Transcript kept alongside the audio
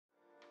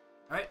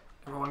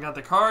Everyone got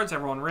their cards?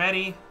 Everyone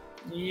ready?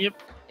 Yep.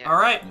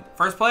 Alright,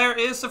 first player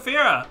is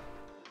Saphira.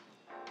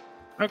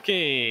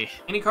 Okay.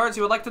 Any cards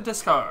you would like to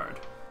discard?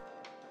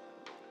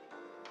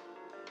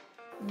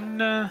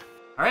 Nah.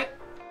 Alright.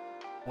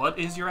 What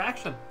is your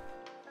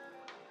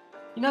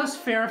You know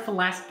Sphere for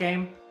last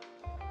game?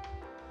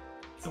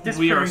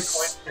 We are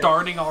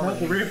starting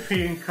already.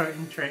 Repeating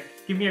curtain trick.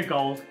 Give me a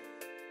gold.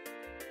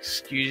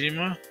 Excuse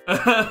me.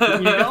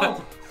 Give me a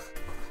gold.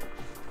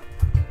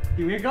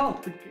 Give me a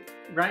gold.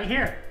 Right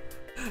here.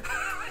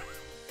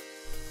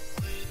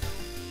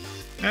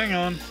 Hang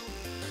on.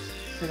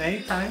 At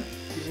any time.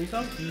 Give me a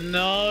gold.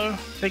 No.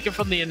 Take it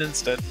from the inn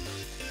instead.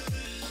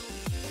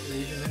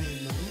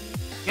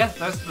 Yeah,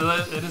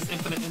 it is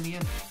infinite in the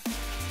end.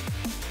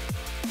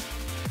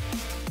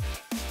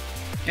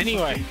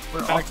 Anyway,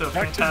 We're off to a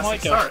back to my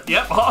fantastic go. start.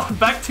 Yep,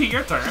 back to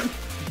your turn.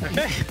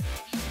 Okay.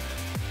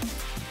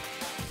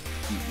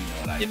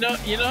 You know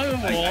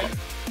what?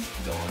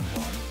 Go on.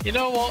 You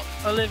know what,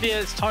 Olivia?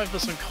 It's time for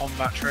some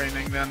combat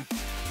training then.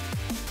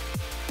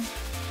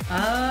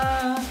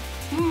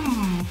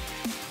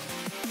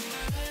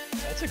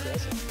 That's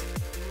aggressive.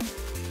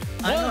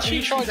 Why don't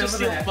you try to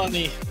steal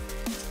money?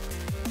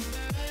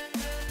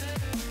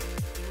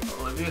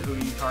 Olivia, who are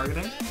you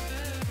targeting?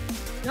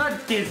 You're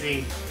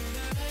dizzy.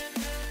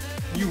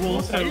 You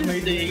also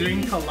made me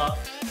drink a lot.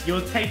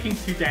 You're taking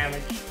 2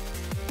 damage.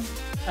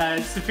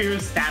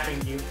 Saphira's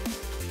stabbing you.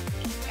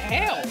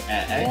 Hell!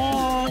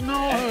 Oh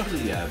no!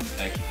 Actually, can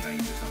I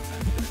use it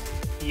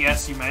sometimes?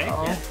 Yes, you may.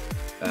 Oh. Yes.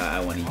 I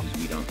want to use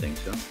we don't think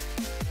so.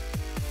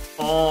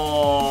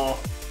 Oh.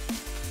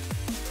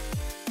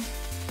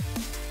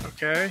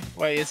 Okay.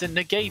 Wait, is it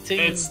negating?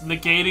 It's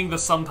negating the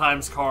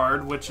sometimes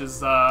card, which is,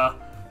 she's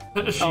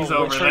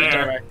over which there.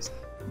 redirect.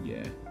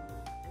 Yeah.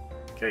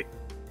 Okay.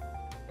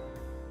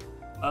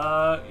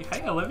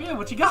 Hey, Olivia,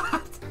 what you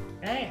got?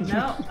 Hey,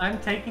 no, I'm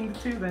taking the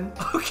 2 then.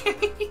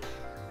 Okay.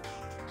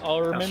 I'll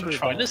Remember remember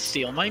trying to that.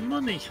 steal my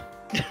money.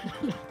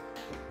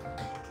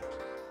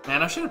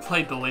 Man, I should have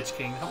played the Lich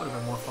King. That would have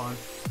been more fun.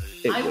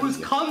 I was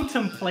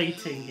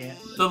contemplating it.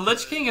 The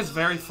Lich King is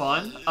very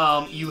fun.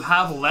 You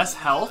have less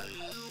health,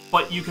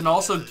 but you can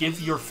also give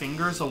your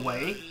fingers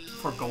away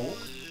for gold.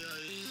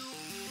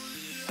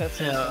 That's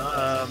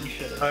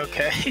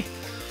Okay.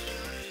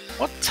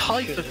 What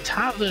type of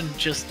tavern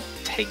just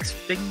takes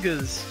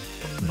fingers?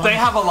 from They money?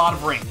 have a lot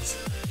of rings.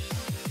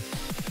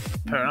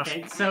 Fair enough.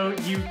 Okay, so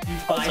you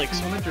buy take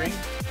someone a drink.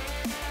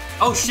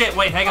 Oh shit,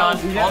 wait, hang on.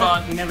 we Hold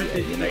on. We never Yeah,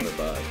 did you drink. never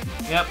buy.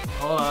 Yep,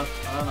 hold on.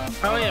 I don't know.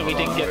 Oh yeah, we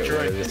didn't get Where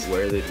are drinks. the-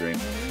 Where are the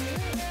drinks?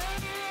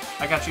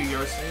 I got you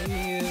yours. You've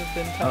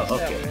been Oh, passed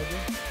okay. out,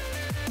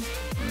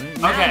 Reggie.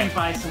 Now Okay, you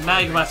buy someone now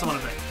a you can drink. buy someone a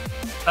drink.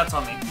 That's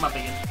on me. I'm not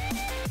being.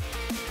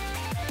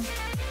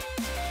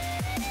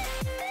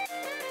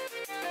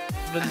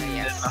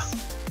 Vanilla.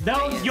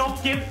 No, you'll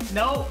give.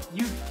 No,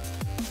 you.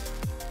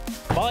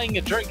 Buying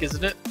a drink,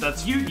 isn't it?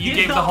 That's You you did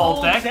gave the the whole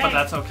whole deck, but deck.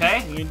 that's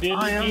okay. You did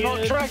I am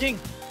not dragging.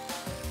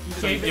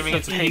 So you're giving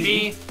it to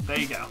PB. There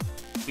you go.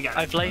 We got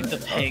I it. blame the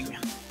ping.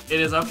 It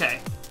is okay.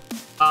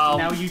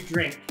 Now you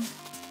drink.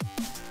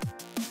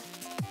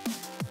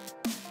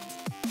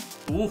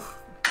 Oof.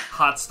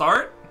 Hot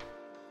start.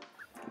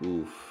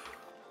 Oof.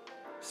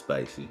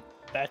 Spicy.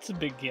 That's a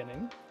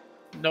beginning.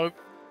 Nope.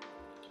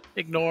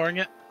 Ignoring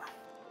it.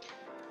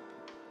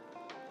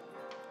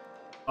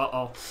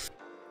 Uh-oh.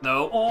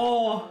 No.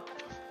 Oh,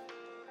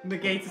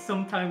 negate a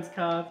sometimes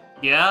card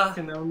Yeah.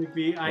 can only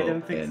be. I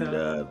don't think and,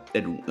 so.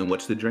 And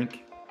what's the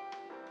drink?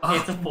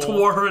 It's a 4.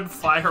 Dwarven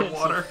fire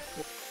water.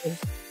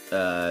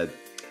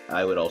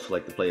 I would also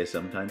like to play a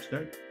sometimes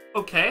card.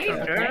 Okay.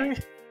 Okay.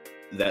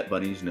 That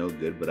bunny's no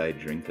good, but I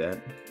drink that.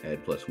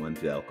 Add +1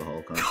 to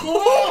alcohol content.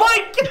 Oh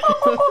my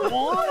god!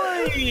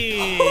 Why?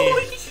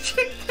 Holy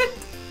shit!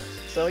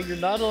 So you're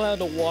not allowed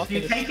to walk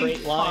You're in a taking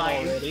straight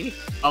line 5. already.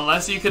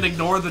 Unless you can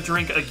ignore the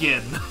drink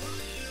again.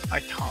 I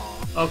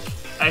can't. Okay.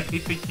 I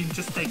think you're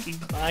just taking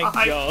the My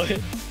five.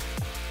 god.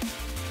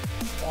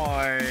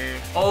 Why?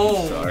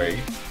 Oh. Sorry.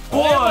 Boy,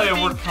 Why am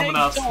I we're being coming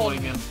out picked on?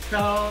 swinging.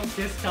 So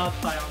discard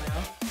pile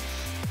now.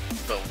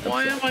 But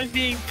why am I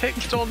being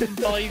picked on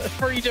by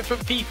 3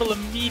 different people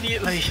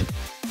immediately?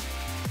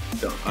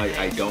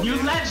 I don't. You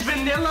let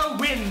Vanilla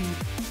win.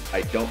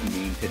 I don't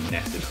mean to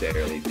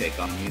necessarily pick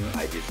on you.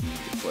 I just need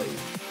to play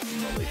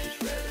malicious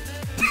red.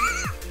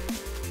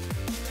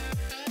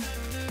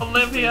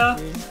 Olivia.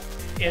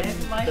 In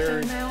It's my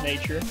their turn now?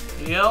 nature.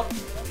 Yep.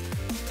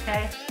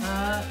 Okay,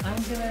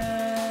 I'm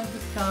gonna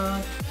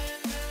discard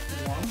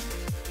 1.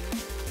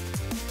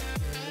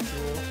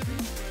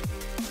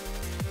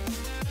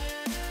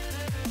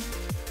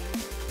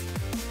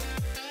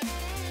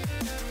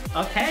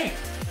 Okay,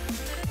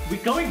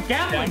 we're going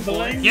gambling,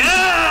 Gambling? boys.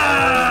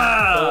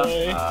 Yeah!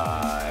 Boy.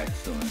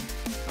 Excellent.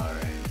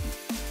 Alright.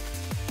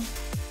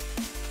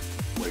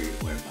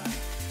 Where am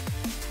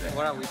I?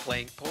 What are we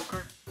playing?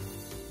 Poker?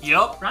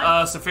 Yep.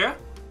 Right. Saphira?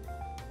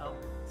 Oh,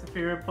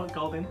 Saphira put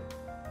gold in.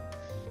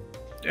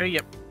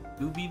 Yep.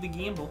 You be the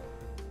gamble.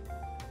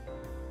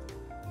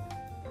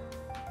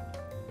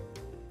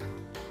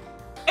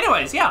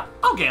 Anyways, yeah,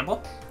 I'll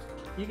gamble.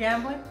 You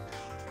gambling?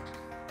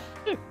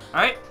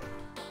 Alright.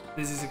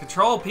 Dizzy's in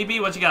control.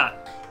 PB, what you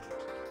got?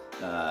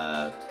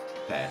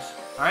 Pass.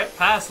 Alright,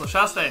 pass.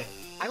 Lashaste.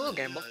 I will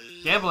gamble.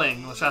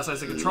 Gambling.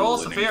 Lashaste's in control.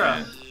 Winning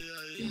Saphira. time.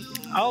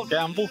 I'll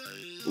gamble.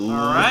 Ooh.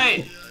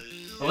 Alright.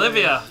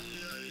 Olivia.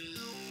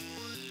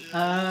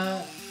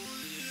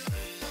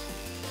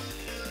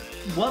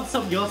 What's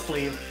up your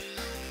sleeve?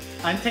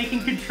 I'm taking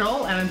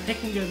control and I'm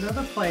picking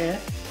another player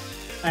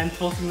and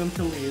forcing them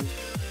to leave.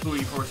 Who are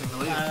you forcing to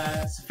leave?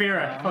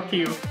 Saphira, fuck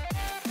you.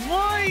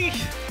 Why?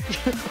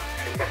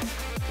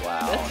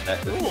 Wow.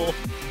 That's Cool.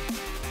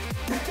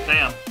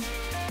 Damn.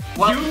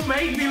 Well, You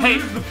made me hey,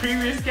 lose the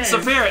previous game.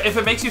 Saphira, if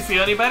it makes you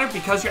feel any better,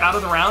 because you're out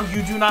of the round,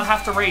 you do not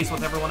have to raise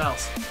with everyone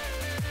else.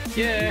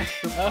 Yeah.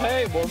 Oh,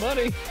 hey, more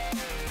money.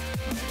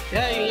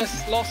 Yay,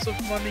 less loss of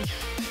money.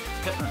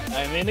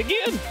 I'm in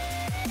again.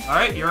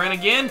 Alright, you're in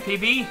again.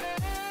 PB.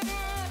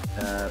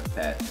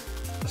 pass.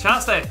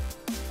 Lashaste.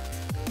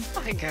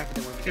 I think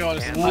everything will To be be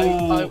honest,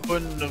 gamble. I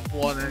wouldn't have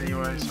won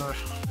anyway, so.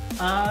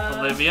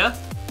 Olivia.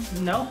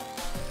 No.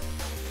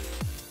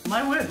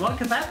 My word, what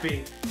could that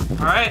be?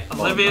 Alright,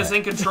 Olivia's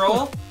in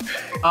control.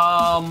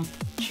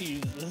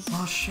 Jesus.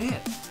 Oh shit.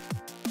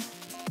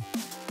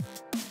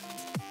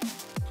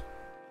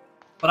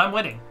 But I'm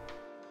winning.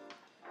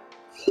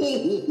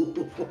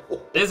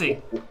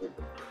 Dizzy.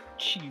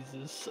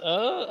 Jesus.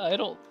 I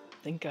don't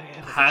think I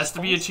have. Has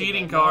to be a response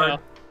cheating that. card.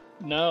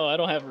 No, I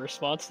don't have a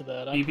response to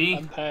that. BB?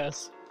 I'm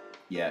pass.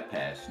 Yeah,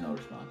 pass. No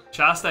response.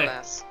 Shaste.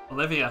 Pass.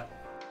 Olivia.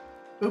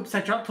 Oops,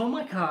 I dropped all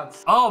my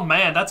cards. Oh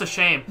man, that's a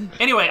shame.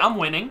 Anyway, I'm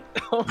winning.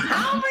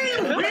 How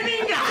many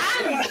winning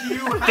hands do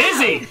you have?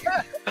 Dizzy!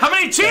 How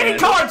many cheating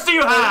cards do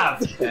you have?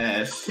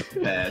 Pass.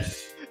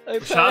 Pass. I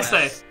pass.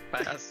 Shaste.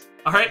 Pass.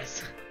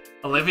 Alright.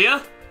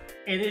 Olivia?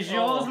 It is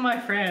yours, my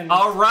friend.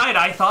 Alright,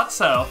 I thought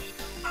so.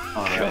 God,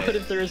 Alright.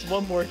 if there was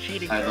one more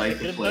cheating card, I'd I like could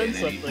to have play done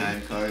an something.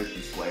 anytime card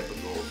and swipe a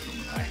gold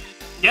from my.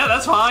 Yeah,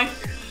 that's fine.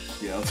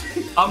 Yep.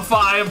 I'm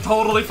fine. I'm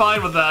totally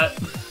fine with that.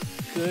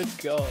 Good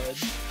God.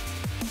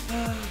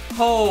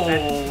 Oh.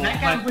 That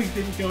my- gambling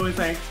didn't go as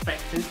I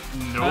expected.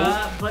 Nope.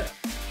 But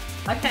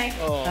okay.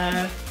 Oh.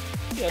 Yeah,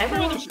 Everyone,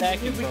 everyone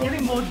stacking we're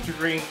getting more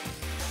drinks.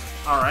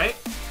 Alright.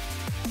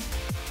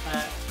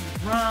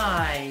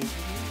 Right.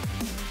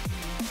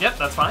 Yep,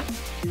 that's fine.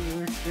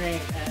 Your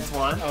drink and That's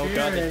one. Oh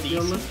God, the Spirit,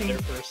 you're decent looking there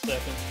for a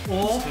second.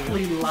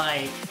 awfully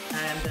light.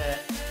 And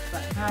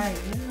but right,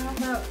 how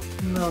about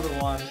another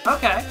one?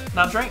 Okay,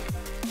 now drink.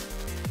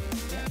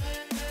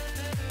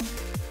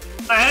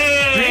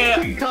 Hey!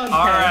 Drinking content.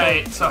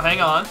 Alright, so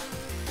hang on.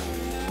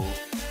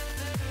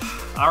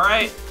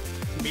 Alright.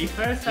 Me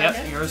first, I Yep,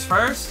 guess? yours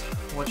first.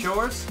 What's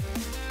yours?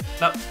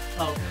 No,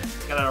 Oh,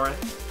 got it already.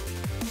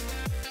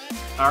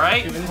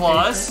 Alright, Give it a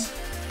plus.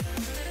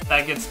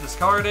 That gets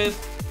discarded.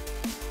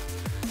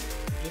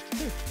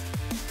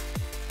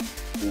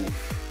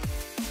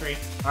 three.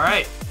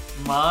 Alright,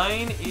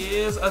 mine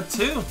is a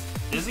 2.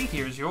 Dizzy,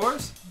 here's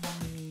yours.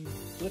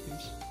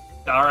 Flippers.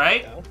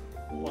 Alright, No.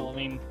 Well, I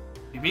mean,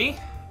 BB?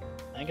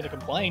 I ain't gonna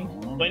complain,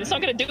 but it's not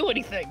gonna do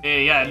anything.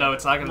 Yeah, no,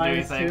 it's not gonna do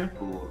Minus anything.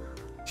 2. Ooh.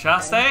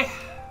 Shaste?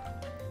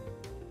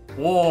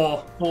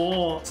 Whoa.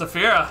 4.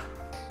 Saphira.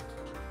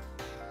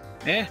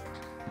 Yeah.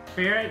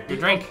 Spirit, Your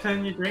you drink.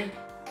 Turn your drink.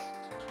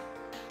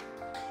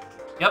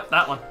 Yep,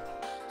 that one.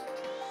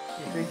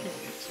 You drink it.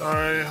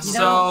 Sorry. You know,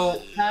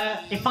 So,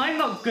 if I'm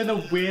not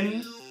gonna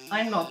win,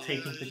 I'm not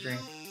taking the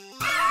drink.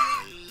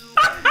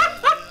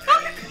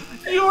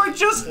 you were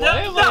just...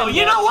 Why am No, I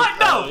you not know what?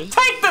 No, surprised?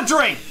 take the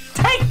drink!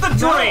 Take the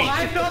No, drink!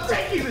 I'm not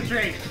taking the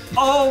drink.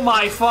 Oh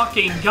my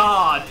fucking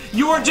god!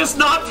 You are just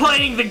not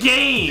playing the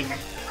game!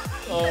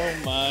 Oh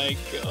my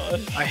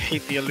God. I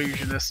hate the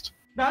illusionist.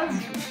 That's,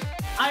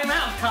 I'm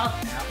out of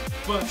cards now.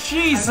 But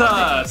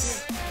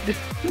Jesus!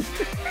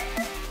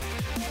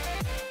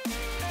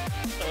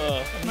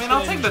 I mean,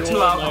 I'll take the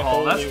 2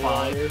 alcohol, that's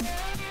fine.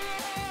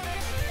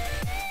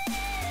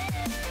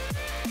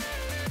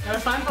 Now,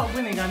 if I'm not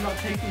winning, I'm not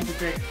taking the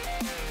drink.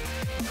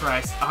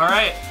 Christ.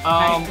 Alright,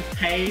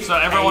 Pay, so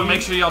everyone pay.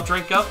 make sure y'all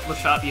drink up.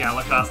 Lashaste, yeah,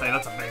 Lashaste,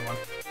 that's a big one.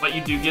 But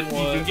you do get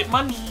money.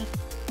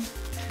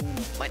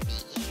 Money.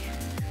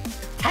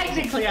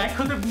 Technically, I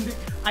could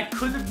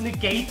have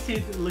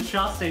negated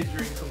Lashaste's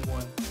drink and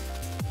won.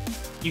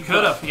 You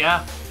could have,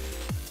 yeah.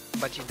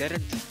 But you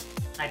didn't.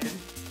 I didn't.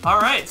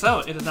 Alright, so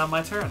it is now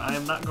my turn. I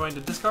am not going to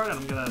discard it.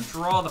 I'm going to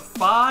draw the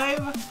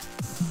 5.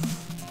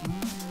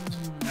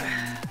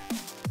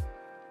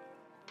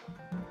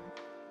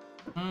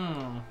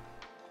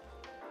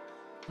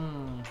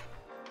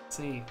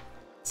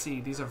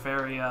 See, these are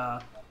very I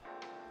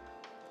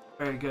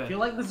good. feel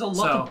like there's a lot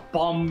So- of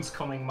bombs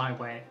coming my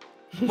way.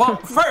 Well,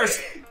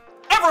 first,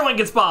 everyone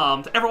gets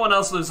bombed. Everyone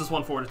else loses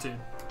 1 fortitude.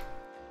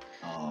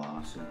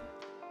 Awesome.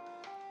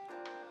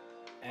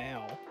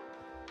 Ow.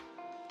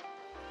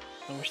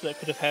 I wish that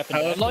could have happened.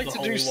 I would after like the to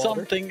holy do water.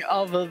 something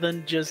other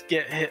than just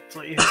get hit,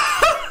 please.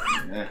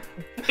 Yeah.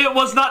 It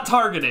was not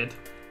targeted.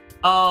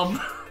 That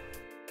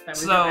was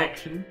So, your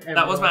action.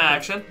 That was my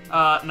Everyone.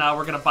 action. Now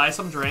we're gonna buy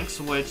some drinks,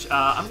 which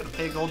I'm gonna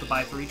pay gold to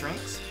buy 3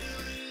 drinks.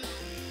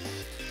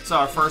 So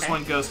our first Okay.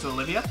 one goes to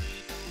Olivia.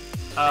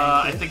 Thank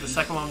I you. think the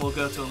second one will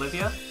go to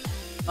Olivia.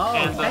 Oh,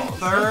 And the thanks, so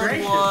third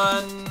gracious.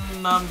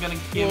 one, I'm gonna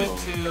give it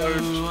to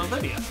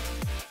Olivia.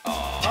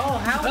 Oh,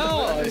 how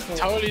No, I wonderful.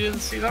 totally didn't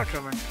see that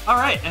coming.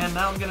 Alright, and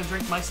now I'm gonna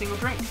drink my single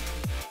drink.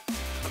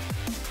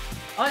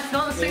 Oh, it's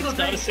not a single It's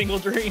not a drink. single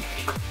drink.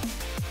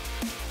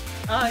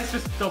 Oh, it's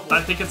just double.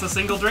 I think it's a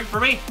single drink for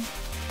me.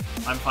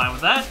 I'm fine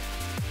with that.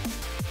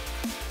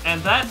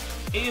 And that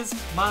is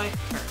my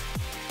turn.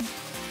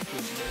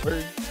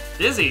 Word.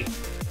 Dizzy.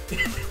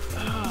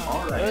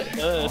 All right.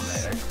 Well,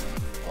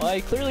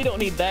 I clearly don't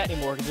need that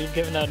anymore because we've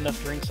given out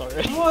enough drinks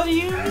already. What do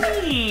you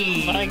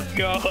mean? My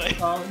god.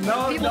 Oh,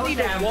 no, People no need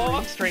to gambling.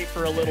 walk straight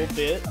for a little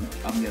bit. I'm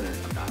not gonna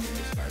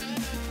discard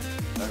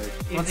anything.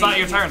 Alright. Well, it's not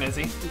your turn,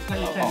 Izzy. It's not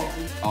your turn,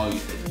 Izzy. Oh, you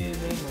said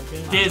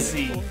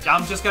Disney. Dizzy.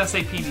 I'm just gonna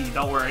say PD,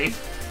 don't worry.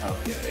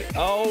 Okay.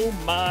 Oh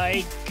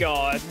my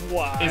god,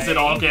 why? Is it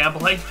all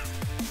gambling?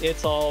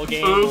 It's all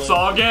gambling. Oops,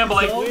 all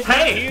gambling. So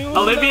Hey, you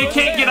Olivia know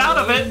can't get out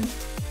of it.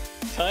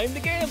 Time to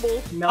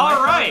gamble. No, All I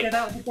can't right. get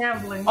out of the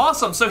gambling.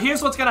 Awesome, so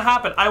here's what's gonna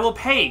happen. I will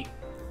pay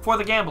for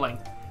the gambling.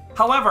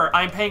 However,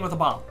 I'm paying with a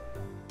bomb.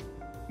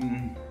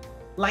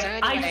 Like,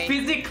 I Anyway.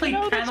 physically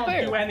No, that's cannot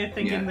fair. do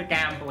anything Yeah. in the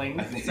gambling,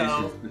 I think so...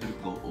 it's just the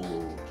typical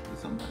old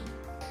sometimes.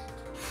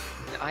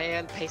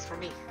 Ian pays for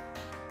me.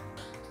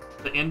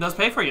 The inn does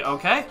pay for you.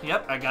 Okay,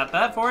 yep, I got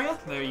that for you.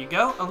 There you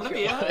go,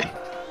 Olivia.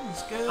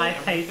 That's good. I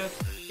paid it.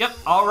 Yep,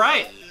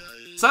 alright.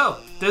 So,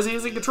 Dizzy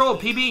is in control.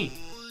 PB.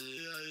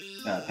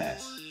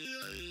 Pass.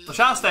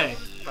 Lashaste.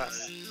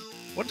 Plus.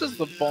 What does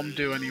the bomb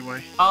do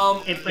anyway?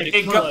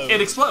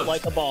 It explodes.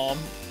 Like a bomb.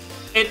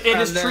 It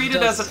And is then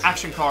treated as does- an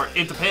action card.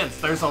 It depends.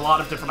 There's a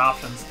lot of different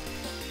options.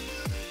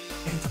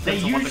 It They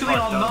depends on what the usually card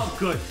are does. not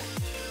good.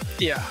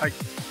 Yeah,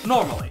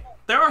 Normally.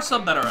 There are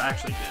some that are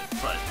actually good,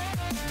 but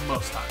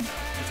most times, no.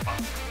 It's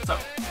fine. So,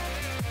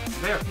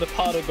 there. The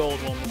pot of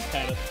gold one was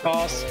kind of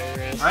Pass.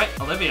 hilarious. Alright,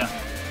 Olivia.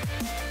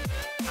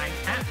 I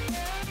can't.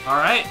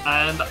 Alright,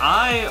 and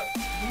I...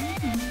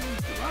 Do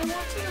I want to?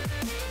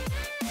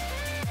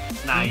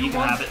 Nah, you can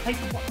want have to it. take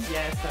the bomb?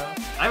 Yeah, so...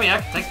 I mean, I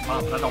can take the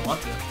bomb, but I don't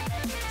want to.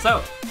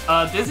 So,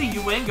 Dizzy,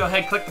 you win. Go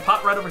ahead, click the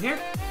pot right over here,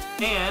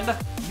 and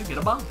you get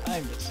a bomb.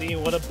 I'm just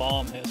seeing what a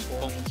bomb has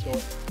for me in store.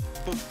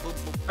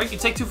 Alright, you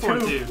take 2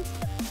 fortitude.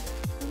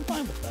 I'm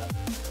fine with that.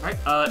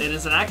 Alright, it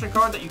is an action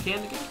card that you can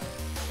negate.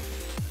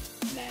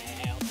 Nah,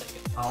 I'll take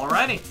it.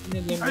 Alrighty.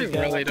 And then I we got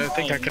really don't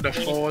think I fine. could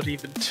afford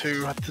even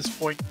 2 at this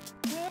point.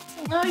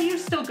 No, you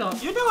still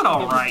got... You're doing Give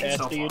alright your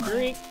so Casty a far.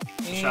 drink.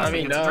 Shall and- I I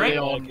mean, it's a drink?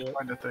 no,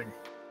 kind of thing.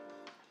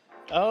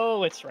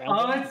 Oh, it's round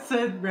Oh, one. it's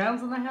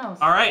rounds in the house.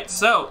 Alright,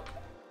 so,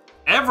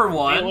 Feel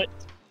everyone... it.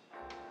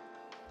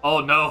 Oh,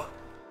 no.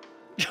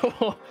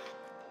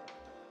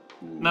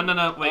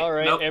 No, wait. All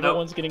right, nope,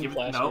 everyone's nope. getting Give-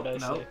 plastered, I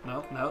No, say.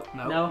 No,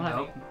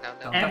 honey.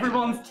 No.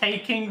 Everyone's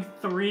taking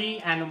 3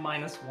 and a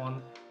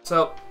 -1.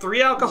 So,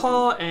 3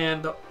 alcohol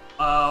and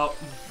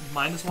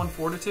 -1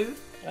 fortitude.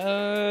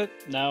 No,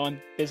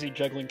 I'm busy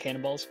juggling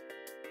cannonballs.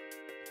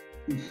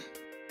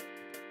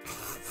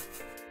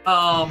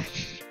 No.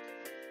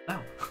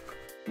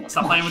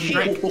 Stop playing with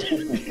your drink.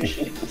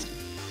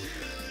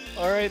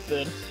 Alright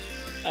then.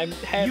 I'm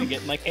having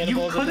it. My You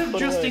cannonballs could have put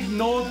just away.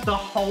 ignored the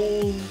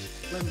whole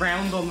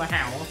round on the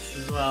house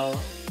as well,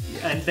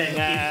 and then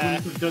Nah. it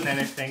wouldn't have done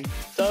anything.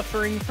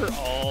 Suffering for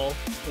all.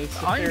 It's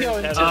I'm Superior's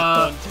going having to- a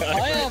fun time I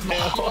right am now.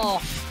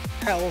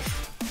 half health.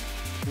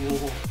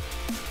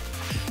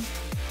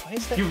 Why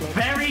is that You're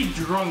broken? very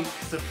drunk,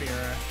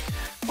 Saphira.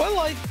 Well,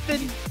 I've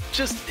been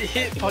just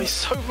hit by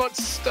so much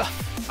stuff.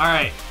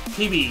 Alright,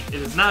 PB, it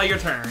is now your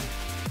turn.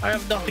 I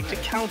have nothing to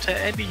counter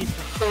anything.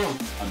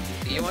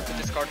 Do you want to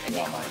discard any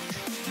card?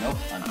 Nope.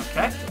 I'm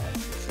Okay.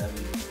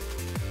 7.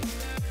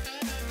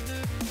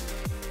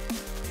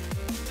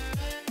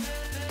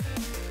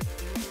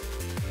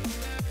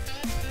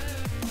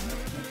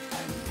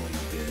 I'm going to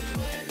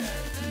go ahead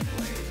and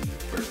play the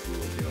first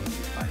rule of doing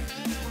is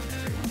fighting evil on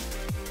everyone.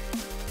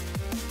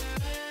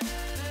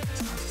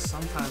 It's a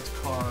sometimes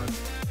card,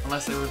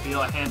 unless they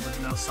reveal a hand with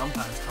no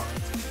sometimes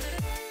cards.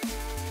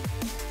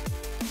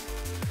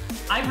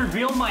 I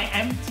reveal my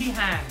empty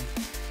hand.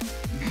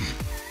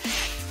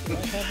 Do I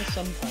have a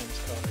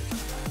sometimes card?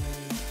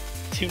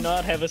 Do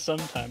not have a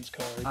sometimes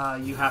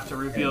card. You have to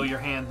reveal your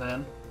hand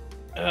then.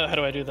 How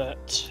do I do that?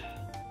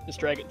 Just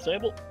drag it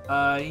disable?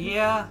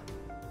 Yeah.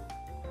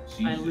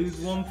 I Jesus. lose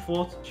 1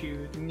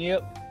 fortitude.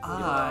 Yep.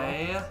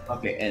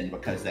 Okay, and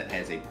because that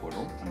has a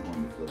portal, I'm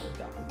going to flip a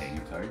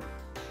doppelganger card.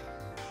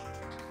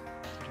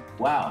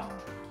 Wow.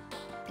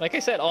 Like I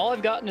said, all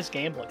I've gotten is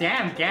gambling.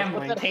 Damn, That's what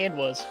gambling. that hand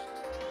was.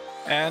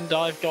 And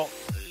I've got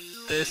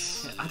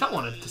this. I don't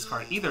want to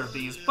discard either of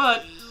these,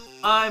 but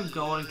I'm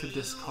going to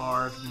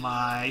discard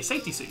my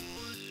safety suit.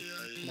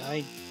 And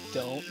I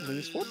don't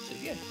lose fortitude.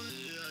 Yeah.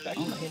 Back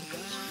to my hand it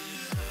goes.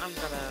 I'm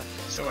gonna.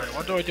 So wait,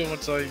 what do I do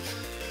once I've...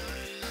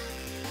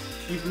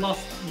 You've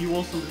lost. You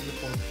also lose a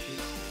fortitude.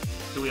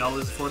 Do we all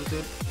lose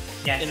fortitude?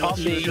 Yes. Unless Can't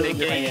you be reveal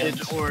your negated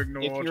hand. or If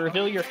ignored. you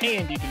reveal your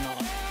hand, you do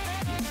not.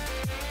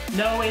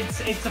 No,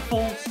 it's a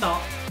full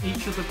stop.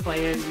 each of the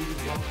player loses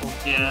one full.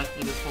 Yeah,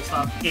 it is full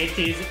stop. It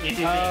is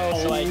Oh,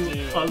 a so I whole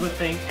do. other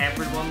thing.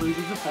 Everyone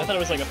loses a I full. thought it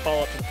was like a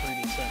follow-up to the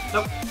previous sentence.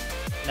 Nope.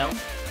 No.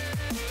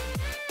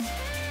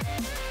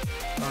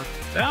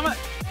 Damn it!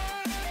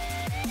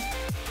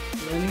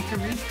 Learning to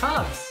read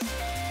cards.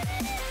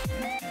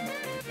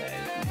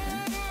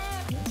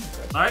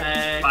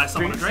 Alright, buy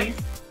someone a drink.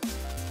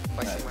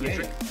 Buy someone a Yeah.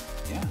 drink.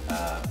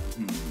 Yeah.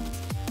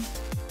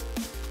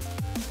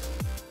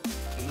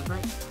 Give the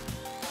drink.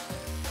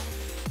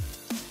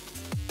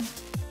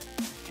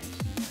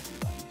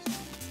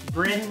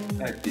 Bryn,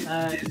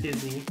 Dizzy.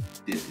 Dizzy.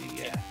 Dizzy,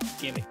 yeah.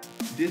 Gimme.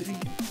 Dizzy.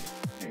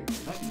 There you go.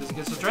 Alright, Dizzy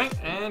gets a drink,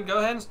 and go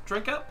ahead and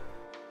drink up.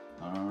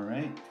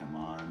 Alright, come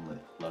on,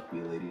 luck be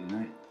a lady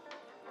tonight.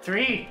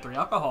 3. 3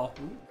 alcohol.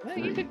 Ooh. Yeah,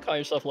 you could call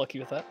yourself lucky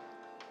with that.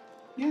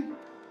 Yeah,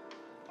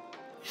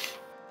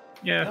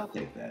 Yeah, I'll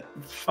take that.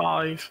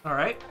 5.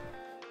 Alright.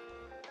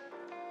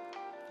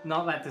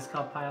 Not that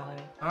discard pile,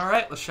 honey.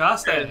 Alright,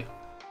 Lashaste.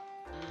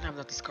 I'm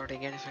not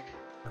discarding anything.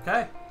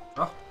 Okay.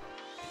 Draw.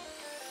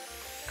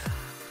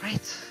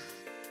 Right.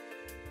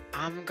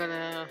 I'm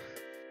gonna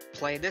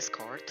play this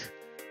card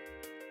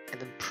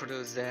and then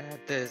produce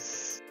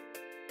this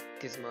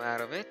gizmo out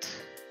of it.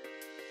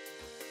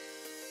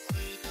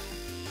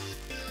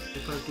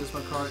 You put a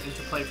gizmo card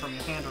into play from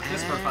your hand or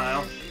discard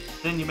pile.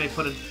 Then you may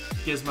put a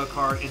gizmo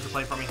card into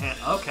play from your hand.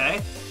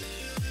 Okay.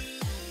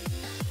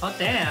 Oh,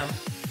 damn.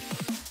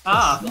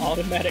 Ah. An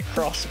automatic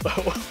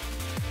crossbow.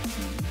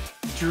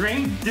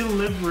 Drink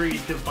delivery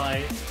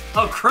device.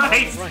 Oh,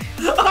 Christ! Right.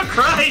 Oh,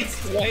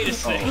 Christ! Wait a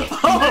second.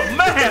 Oh,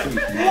 man!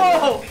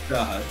 Whoa!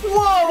 God.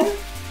 Whoa!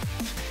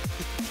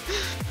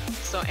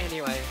 So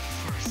anyway,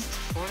 first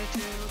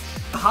fortitude.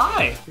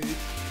 Hi!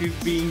 Who's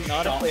being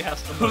Not shot? if they have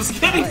some. Who's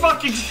getting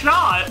fucking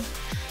shot?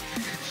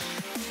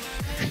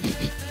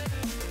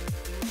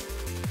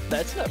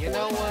 That's not. You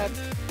know what?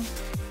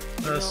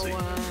 You Mercy. know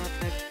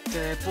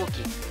what?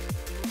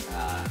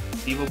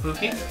 Pookie. Evil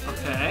Pookie?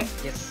 Okay.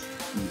 Yes.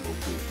 Evil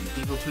Pookie.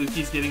 Evil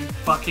Pookie's getting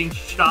fucking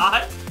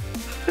shot.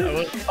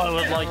 I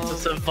would like to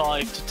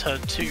survive to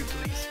turn 2,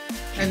 please.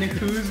 And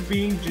who's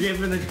being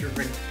given a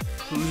drink?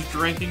 Who's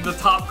drinking the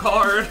top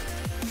card?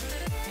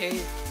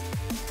 Hey.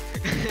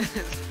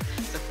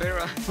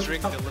 Zafira,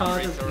 drink Top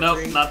card delivery of- or Nope,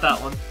 drink. not that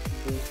one.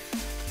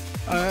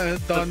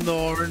 Done the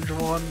orange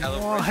one.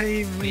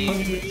 Celebrate. Put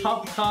the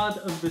top card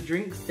of the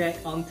drinks deck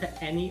onto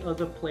any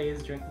other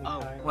player's drinking Oh.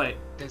 card. Wait.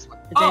 This one.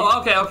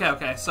 Oh,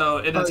 okay. So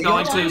it is you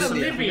going You're to on Saphira.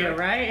 Olivia,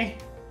 right?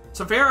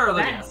 Saphira or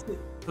Olivia? That's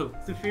Who?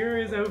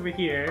 Saphira is over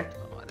here.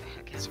 What the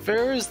heck is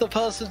Vera is the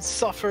person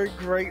suffering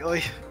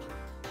greatly.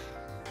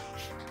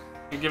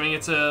 You're giving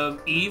it to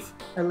Eve?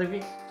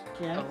 Olivia,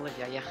 yeah.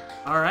 Olivia, yeah.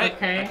 Alright,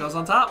 Okay. that goes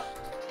on top.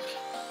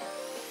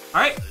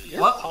 Alright,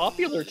 You're well,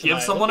 popular tonight.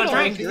 give someone Look a at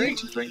all drink.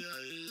 the drinks.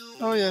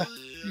 Oh yeah,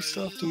 you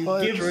still have to You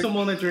buy a give drink.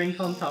 someone a drink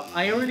on top.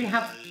 I already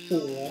have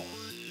 4.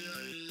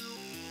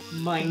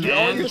 Mind Yeah.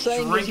 All And you're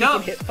saying drink is you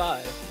up. can hit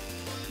 5.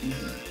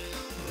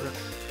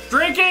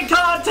 Drinking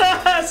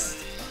contest!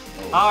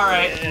 Oh,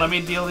 Alright, let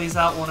me deal these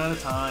out one at a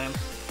time.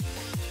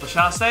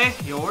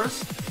 Lashaste,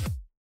 yours.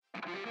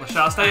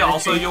 Lashaste,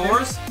 also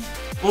yours.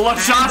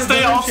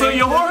 Lashaste, also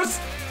yours.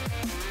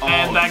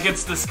 And that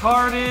gets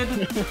discarded.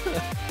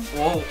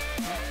 Whoa,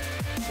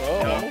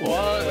 Whoa,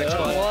 what? Which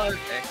one? What?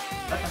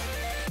 Okay.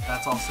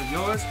 that's also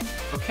yours.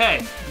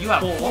 Okay, you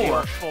have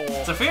 4. 4.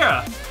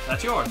 Saphira,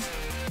 that's yours.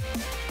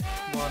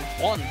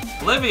 1.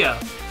 Olivia,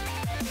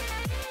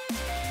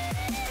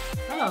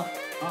 Oh,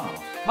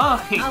 Oh,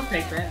 mine. I'll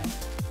take that.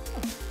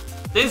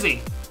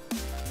 Dizzy,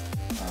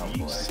 oh You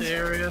boy.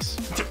 serious?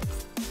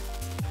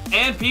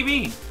 and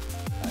PB.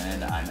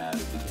 And I'm out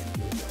of the game.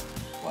 Here we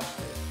go. Watch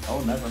this.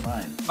 Oh, never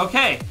mind.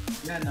 Okay,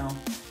 Yeah, no.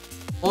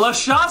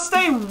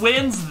 Lashaste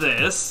wins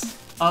this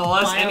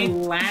unless By a any.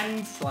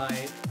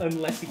 landslide,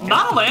 unless he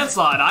Not a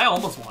landslide. I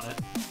almost won it.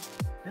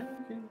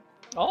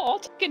 I'll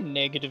take a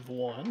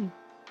 -1.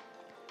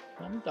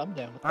 I'm down with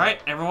that. All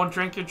right, everyone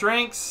drink your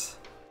drinks,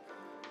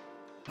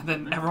 and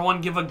then everyone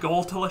give a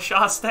goal to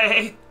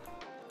Lashaste.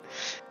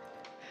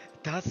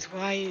 That's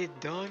why you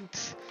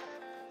don't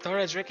start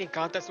a drinking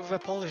contest with a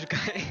Polish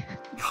guy.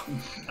 Oh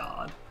my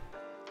god.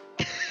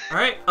 All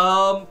right,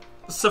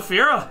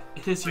 Saphira,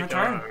 it is your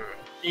turn.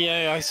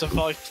 Yeah, I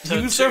survived to turn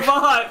You 2.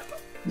 survived.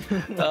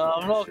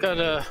 I'm not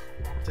gonna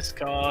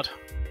discard.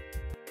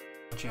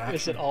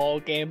 Is it all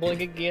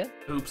gambling again?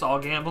 Oops, all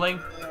gambling.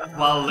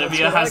 While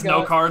Olivia what I has no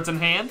got. cards in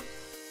hand.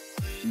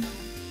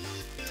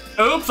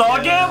 Oops, all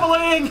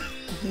gambling.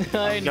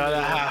 I I'm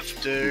gonna have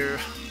to.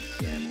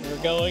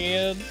 We're going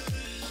in.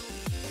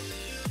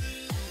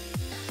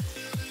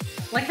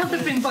 Like how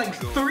there've been like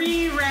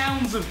 3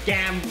 rounds of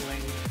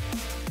gambling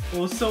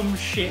or some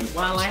shit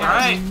while I have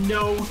Alright.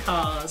 no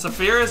cards.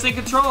 Saphira is in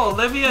control.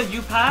 Olivia,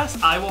 you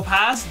pass. I will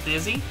pass.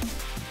 Dizzy.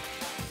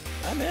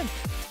 I'm in.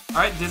 All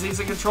right, Dizzy's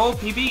in control.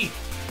 PB.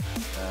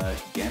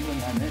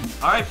 Gambling, I'm in.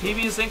 All right,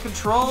 PB is in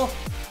control.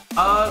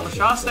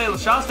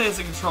 Lashaste is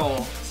in control.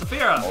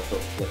 Saphira. Also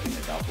flipping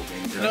the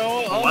doppelganger. You know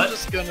what? I'm What?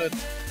 just gonna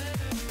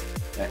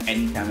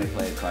Anytime I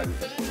play a card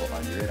with a total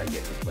under it, I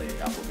get to play a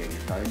doppelganger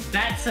card.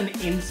 That's an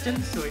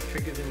instant, so it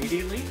triggers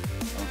immediately,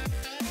 Oh,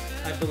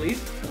 I believe,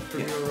 from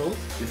Yeah. your rules.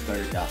 discard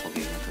a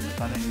doppelganger from the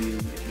front of you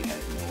if you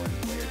have no one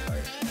player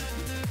card.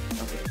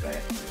 Okay, so I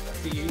have to discard.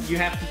 So you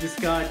have to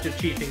discard your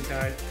cheating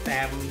card.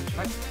 Damn.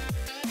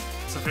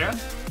 Saphira?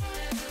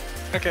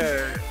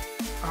 Okay,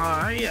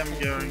 I am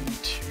going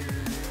to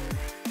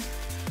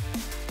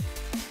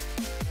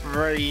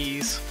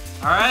raise.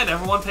 Alright,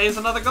 everyone pays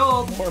another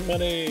gold. More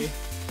money.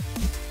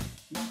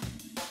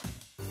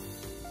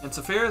 And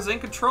Saphira is in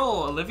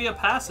control. Olivia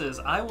passes.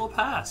 I will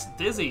pass.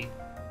 Dizzy.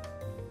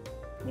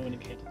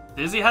 Winning hand.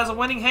 Dizzy has a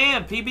winning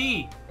hand.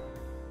 PB.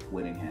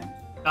 Winning hand.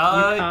 You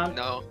Uh, can't.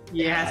 No.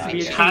 Yeah, it has to be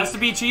a It cheat. has to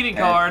be cheating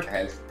card.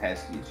 Has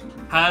to be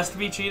cheating. Has to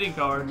be cheating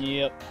card.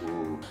 Yep.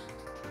 Ooh.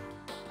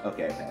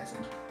 Okay,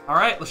 passing.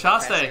 Alright,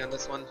 Passing Lashaste. on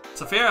this one.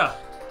 Saphira.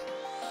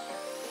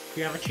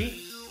 You have a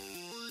cheat?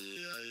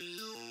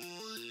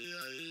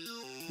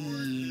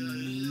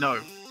 No.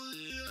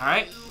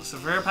 Alright,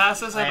 Saphira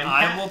passes and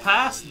I will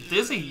pass.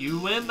 Dizzy, you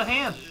win the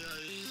hand.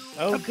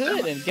 Oh,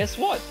 good. And guess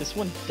what? This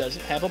one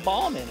doesn't have a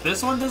bomb in it.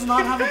 This one does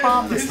not have a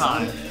bomb this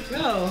time.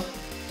 No.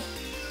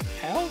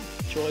 How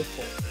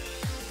joyful.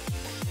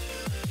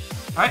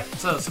 Alright,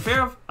 so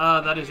Saphira,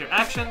 that is your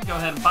action. Go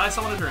ahead and buy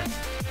someone a drink.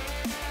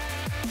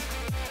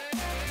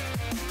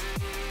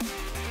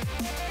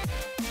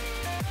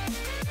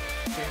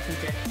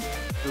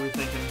 What are we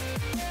thinking?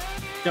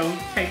 Don't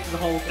take the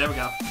whole. There we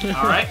go.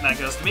 Alright, that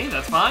goes to me.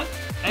 That's fine.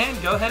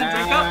 And go ahead and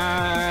drink up.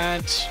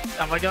 And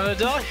am I gonna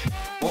die?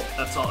 Oh,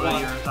 that's all.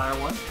 One. Your entire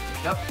one.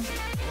 Yep.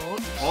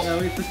 Oh, No,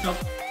 it's the top.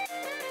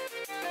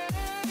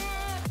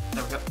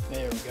 there we go.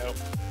 There we go.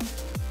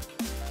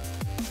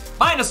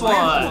 Minus one.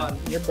 Minus one.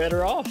 You're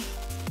better off.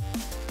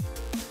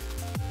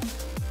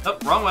 Oh,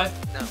 wrong way.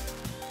 No.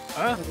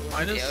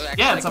 Minus.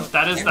 Yeah,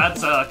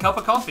 that's a cup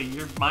of coffee.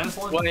 You're minus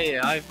one. Wait,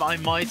 I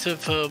might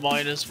have put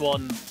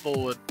 -1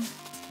 forward.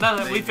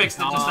 No, we fixed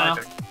it just now.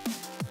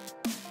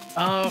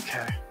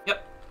 Okay.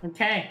 Yep.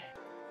 Okay.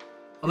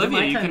 Olivia,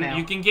 my you turn can now.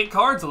 you can get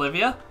cards,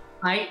 Olivia.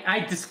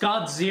 I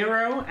discard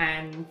 0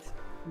 and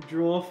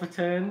draw for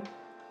turn.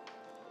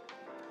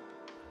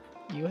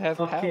 You have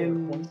power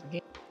Fucking- once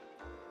again.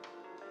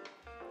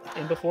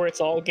 And before it's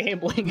all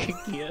gambling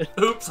again.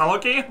 Oops, all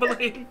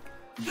gambling.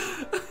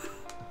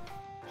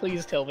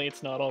 Please tell me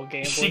it's not all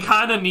gambling. She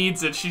kind of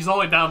needs it. She's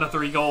only down to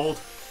 3 gold.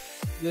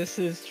 This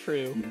is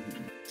true.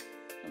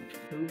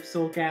 Oops,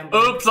 all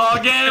gambling. Oops, all I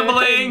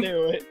gambling.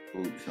 knew it.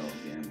 Oops, all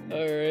gambling.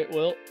 Alright,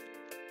 well.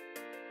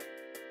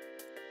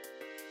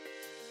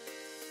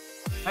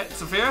 Alright,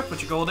 Saphira,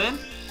 put your gold in.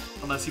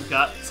 Unless you've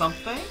got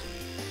something.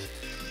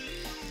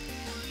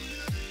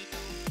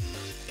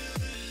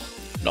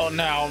 Not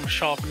now. I'm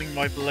sharpening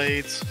my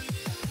blades.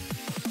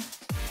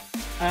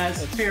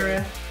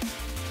 Saphira,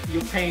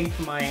 you're paying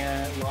for my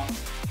lot.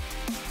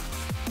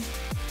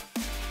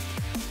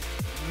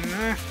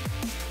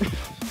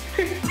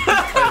 Wait,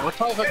 what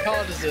type of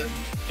card is it?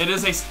 It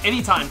is a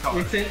anytime card.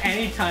 It's an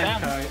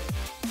anytime card.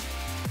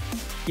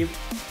 You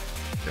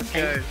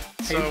Okay.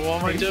 So what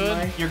am I pay for doing?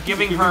 my- You're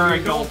giving You're her a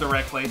giving me gold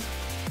directly.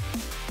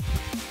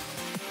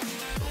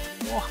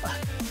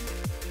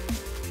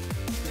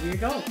 Here you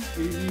go.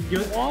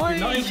 You're Why?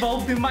 not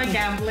involved in my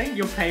gambling.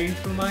 You're paying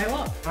for my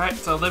lot. Alright,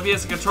 so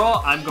Olivia's in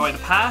control. I'm going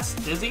to pass.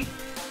 Dizzy.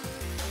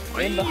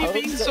 Why In the are you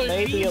being hopes that so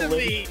maybe mean to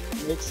Olivia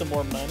me? makes some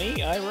more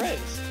money, I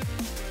raise.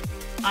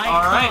 I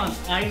Alright.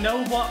 can't. I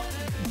know what.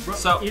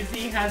 So-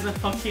 Izzy has a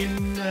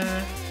fucking.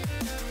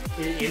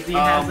 Izzy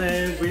has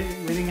a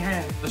winning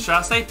hand.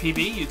 Lashaste,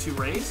 PB, you two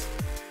raise.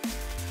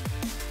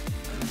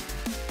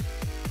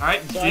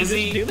 Alright, So I'm just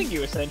Dizzy. doing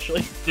you,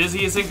 essentially.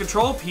 Dizzy is in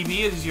control.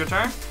 PB, it is your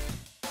turn.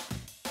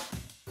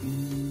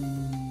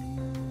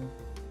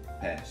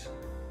 Pass.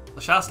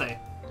 Lashaste.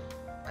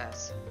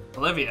 Pass.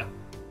 Olivia.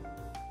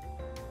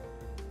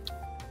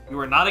 You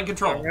are not in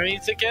control.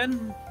 Raise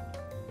again?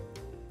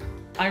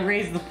 I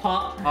raise the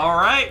pot.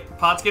 Alright,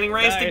 pot's getting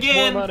raised Nice,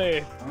 again. more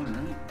money.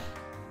 Alright.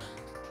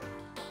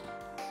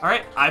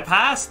 Alright, I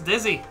pass.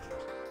 Dizzy.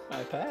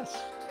 I pass.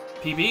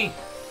 PB.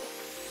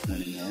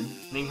 Winning hand.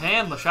 Winning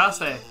hand. Lashaste.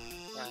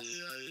 Pass.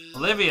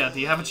 Olivia, do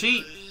you have a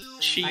cheat?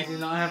 Cheat. I do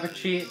not have a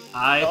cheat.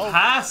 I Oh.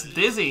 pass.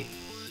 Dizzy.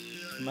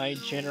 My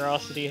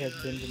generosity has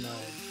been denied.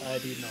 I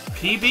do not.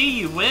 PB,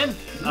 you win.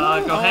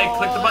 Go ahead,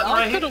 click the button I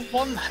right could here. have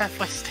won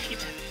if I stayed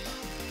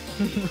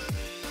in.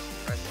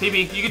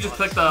 PB, you can just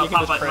click the You can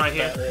pop just button press right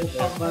here. that right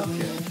there. Pot button.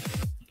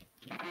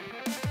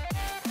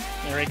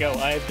 There we go.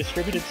 I have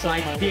distributed some My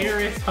of my wealth.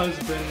 dearest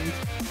husband.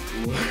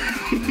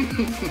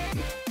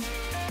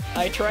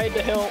 I tried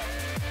to help.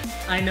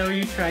 I know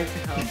you tried to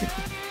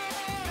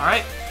help.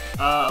 Alright,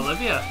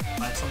 Olivia,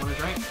 buy someone a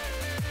drink.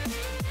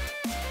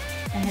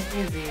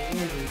 Izzy,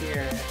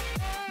 dear.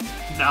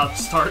 Now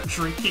start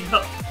drinking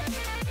up.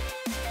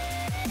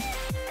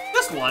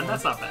 Just one,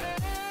 that's not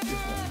bad. Just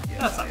one. Yeah,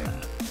 That's not I am-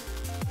 bad.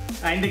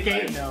 I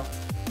negate no.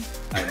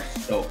 I'm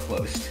so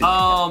close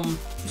to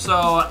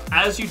So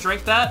as you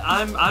drink that,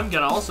 I'm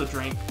gonna also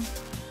drink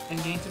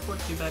and gain 2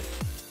 fortitude back.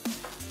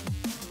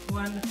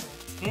 Wonderful.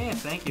 Yeah,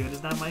 thank you. It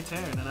is now my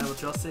turn, and I will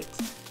draw 6.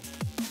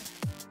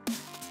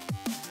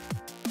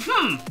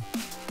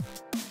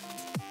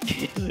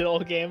 Is it all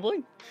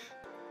gambling?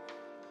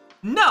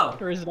 No!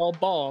 Or is it all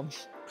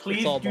bombs? Please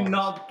It's all do bombs.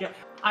 not get.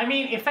 I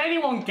mean, if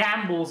anyone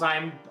gambles,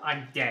 I'm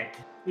dead.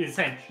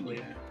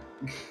 Essentially.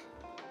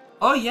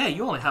 Oh yeah,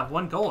 you only have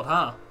 1 gold,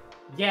 huh?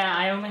 Yeah,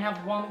 I only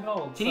have 1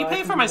 gold. Can so you I pay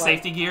can for do, my like-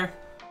 safety gear?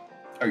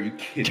 Are you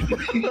kidding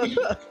me?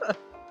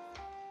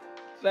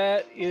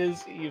 That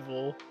is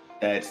evil.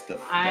 That's the.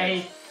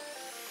 I'm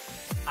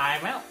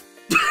out.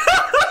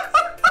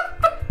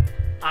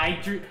 I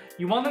drew.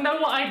 You want to know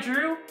what I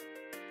drew?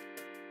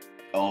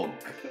 Oh.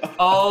 God.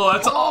 Oh,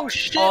 that's Oh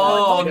shit!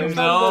 Oh I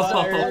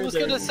no! was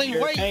gonna say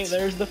wait. Hey,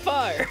 there's the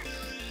fire.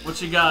 What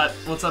you got?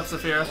 What's up,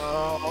 Saphira?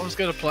 I was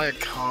gonna play a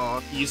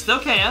card. You still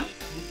can.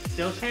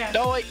 Still can't.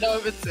 No, wait, no,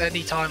 it's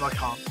any time I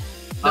can't.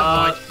 Never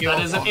mind, you're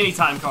That is an gone.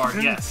 anytime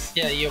card, yes.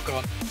 Yeah, you're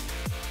gone.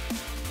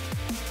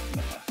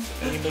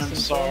 You I'm misinformed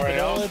sorry,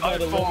 Vanilla, I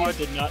but Olivia thought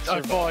did not I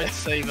survive. thought I'd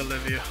save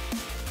Olivia.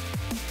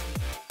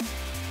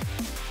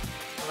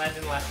 Well, that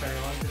didn't last very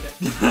long, did it?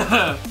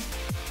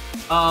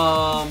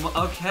 I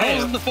Okay.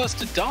 wasn't the first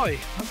to die.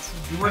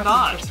 You were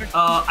not.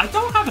 I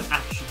don't have an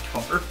action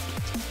card.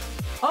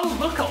 Oh,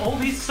 look at all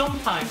these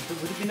sometimes that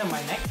would have been in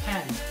my next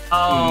hand.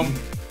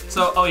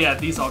 So, oh yeah,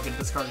 these all get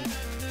discarded.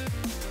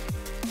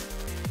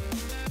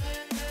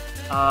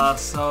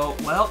 So,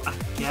 well, I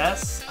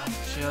guess I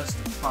just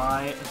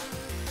buy a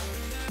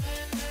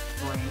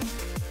drink.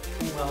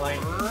 Well, I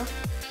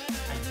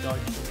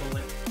dodged the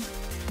bullet.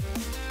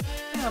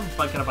 Yeah, I'm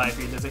like gonna buy it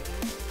for you, Dizzy.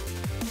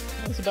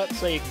 I was about to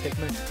say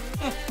Pikmin.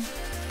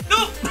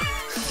 No!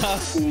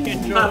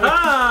 Enjoy.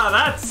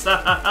 Haha, that's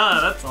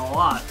a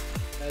lot.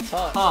 That's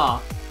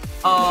hot.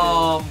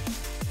 Huh.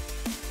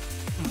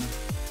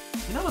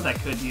 You know what I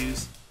could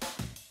use?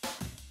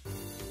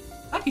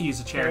 I could use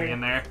a cherry in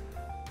there.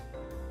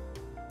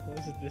 What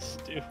does this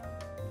do?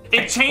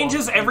 It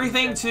changes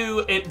everything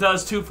to it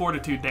does 2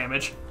 fortitude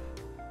damage.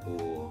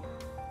 Oh.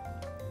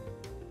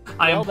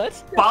 I Well, am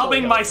that's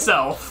bombing definitely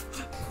myself.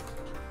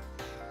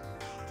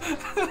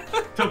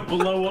 To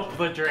blow up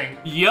the drink.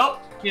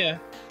 Yup. Yeah.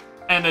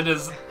 And it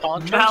is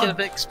Can't drink now it if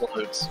it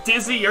explodes.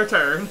 Dizzy, your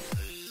turn.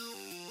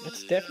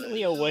 It's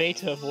definitely a way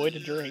to avoid a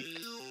drink.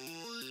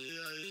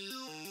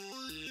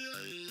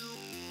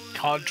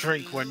 Can't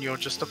drink when you're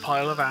just a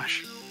pile of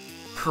ash.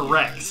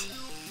 Correct.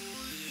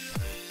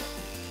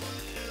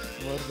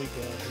 What do we got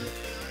here?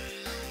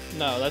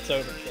 No, that's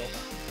overkill.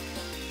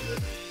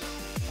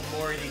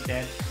 I'm already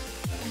dead.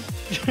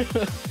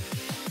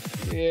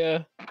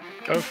 Yeah.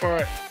 Go for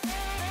it.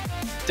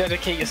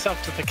 Dedicate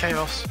yourself to the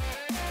chaos.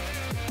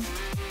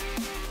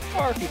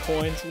 Harpy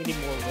coins, we need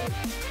more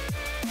votes.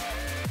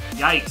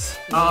 Yikes.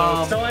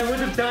 So I would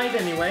have died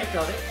anyway,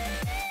 got it.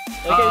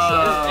 Okay,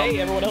 so hey,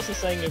 everyone else is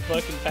saying to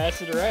fucking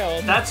pass it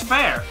around. That's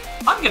fair.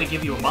 I'm gonna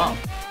give you a bomb.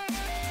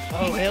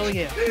 Oh, hell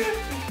yeah.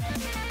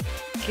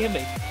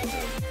 Gimme.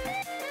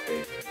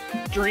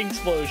 Drink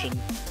Explosion.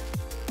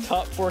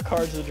 Top 4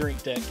 cards of the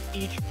drink deck.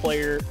 Each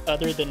player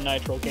other than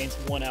Nitro gains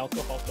 1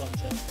 alcohol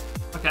content.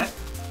 Okay,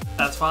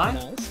 that's fine.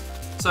 Nice.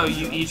 So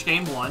you each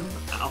gain 1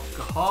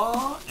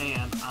 alcohol,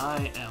 and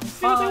I am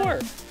See what they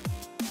fine.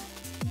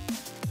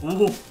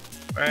 were. Ooh.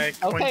 Right,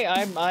 Okay,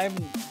 I'm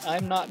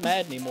not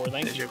mad anymore,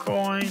 thank There's you. your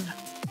coin.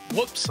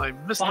 Whoops, I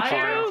missed the Fire?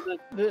 fire. Oh,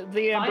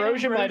 the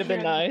ambrosia might have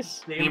been nice.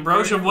 The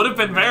ambrosia would have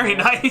been very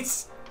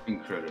nice.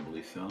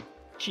 Incredibly so.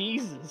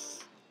 Jesus.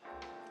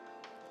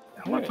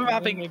 I went from Alright,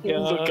 having then we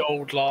all the got-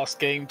 gold last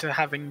game to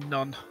having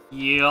none.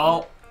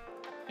 Yup.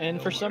 And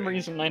for some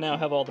reason, I now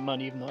have all the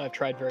money, even though I've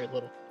tried very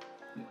little.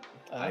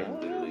 I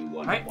literally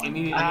won. Alright, one.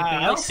 anything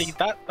I else? see.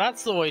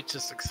 That's the way to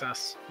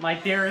success. My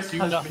dearest Do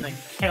husband nothing.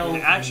 killed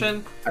me.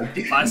 Action. I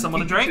didn't Buy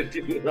someone a mean drink?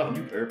 to do it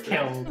on purpose.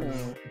 Killed me.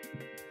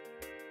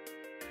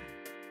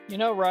 You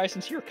know, Rye,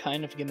 since you're kind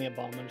enough to give me a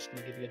bomb, I'm just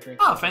gonna give you a drink.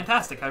 Oh,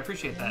 fantastic. I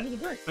appreciate that. Give me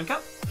the drink. Drink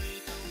up.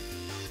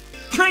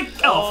 Drink!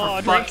 Oh,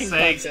 for fuck's drinking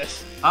sakes.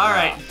 contest.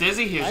 Alright,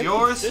 Dizzy, here's I'm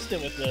yours.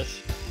 consistent with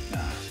this. Nah,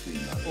 we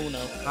know Oh,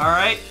 no. that.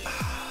 Alright.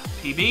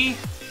 PB.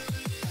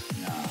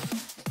 Nah.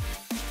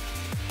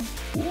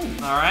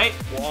 Ooh, Alright.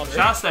 Water.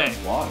 Shaste.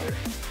 water.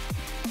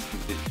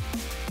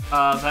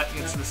 That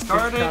gets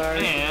discarded,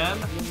 Discard. and...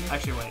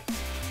 Actually, wait.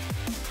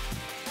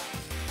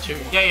 2.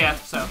 Yeah,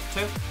 so,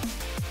 2.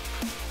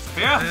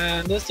 Saphira?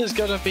 And this is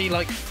gonna be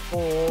like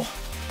 4.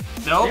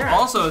 Nope, Zero.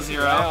 also a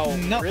 0. Wow,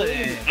 Nothing.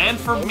 really? And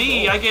for Low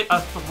me, roll. I get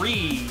a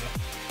 3.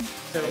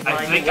 So I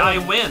Ryan think won. I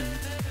win.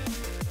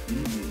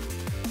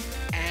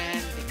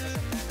 And because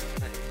of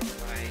that,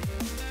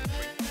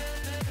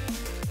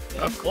 I'm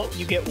gonna Of course.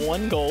 You get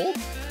 1 gold.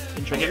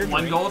 Enjoy I your get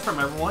 1 drink. gold from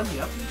everyone,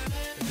 yep.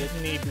 You get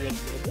inebriated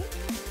a little bit.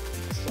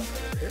 Slap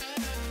that over here.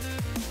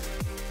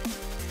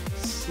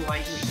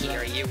 Slightly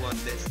here, you won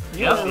this. You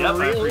Yep, are yep, I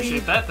really,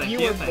 appreciate that, thank you,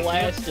 are thank you.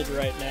 blasted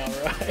right now,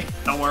 right?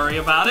 Don't worry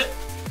about it.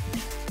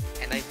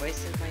 And I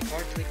wasted my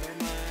card to ignore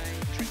my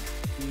drink.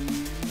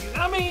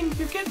 I mean,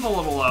 you're getting a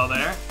little low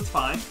there. That's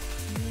fine.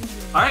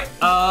 Alright,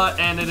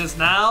 and it is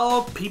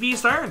now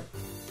PB's turn.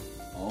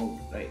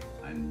 Alright,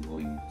 I'm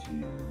going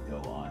to go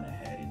on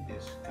ahead and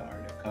discard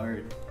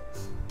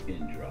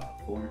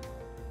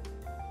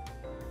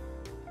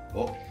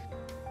Oh.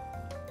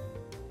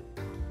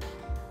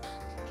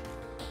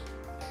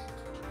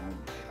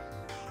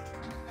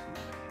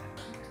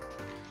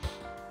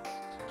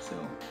 So,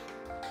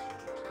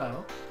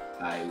 Oh.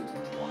 I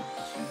want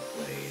to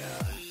play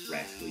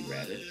Rascally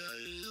Rabbit.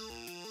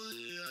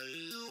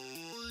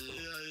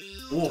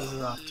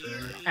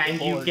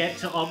 And you get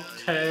to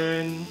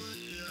upturn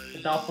the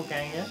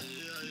doppelganger.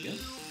 Yep.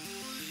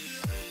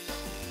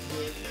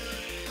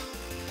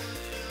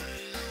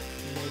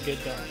 No good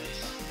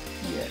dice.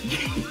 Yeah.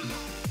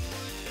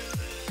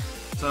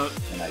 So,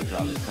 And I draw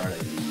this card, I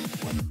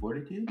lose 1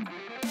 fortitude.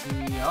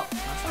 yep,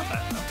 that's not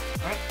bad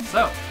though. Alright,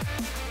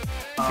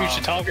 so. Who's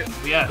your target?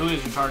 Yeah, who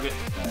is your target?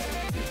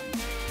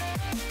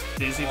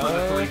 Dizzy for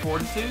the 3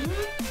 fortitude?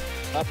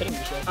 Stop hitting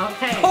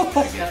yourself.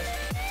 Okay.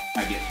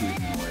 I get to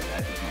ignore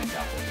that as my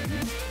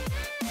doppelganger.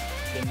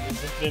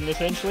 Then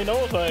essentially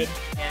nullified.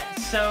 Yeah,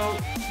 so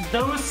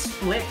those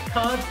split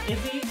cards,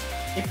 Izzy,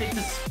 if it's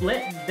a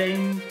split,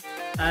 then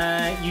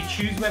you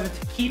choose whether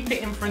to keep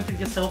it in front of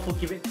yourself or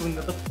give it to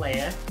another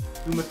player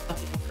who must put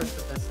it in front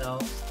of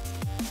themselves.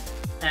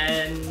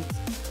 And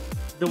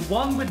the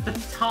one with the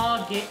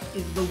target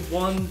is the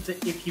one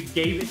that if you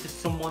gave it to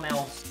someone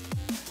else.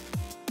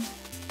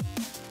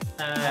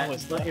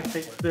 But if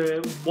it's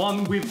the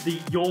one with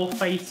your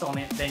face on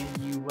it, then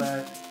you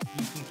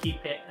can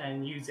keep it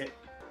and use it.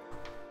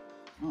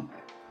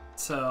 Okay.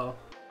 So.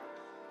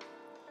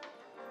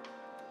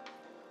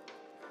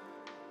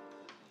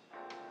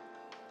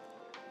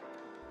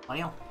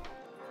 Wow.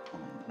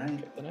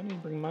 Alright. Then I need to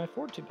bring my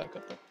fortitude back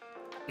up then.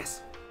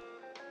 Yes.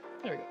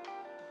 There we go.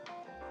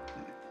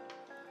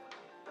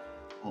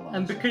 Hold on.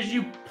 And a second. because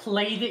you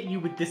played it, you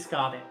would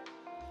discard it.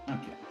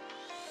 Okay.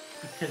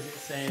 Because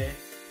it's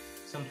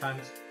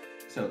sometimes.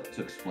 So,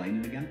 to explain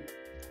it again?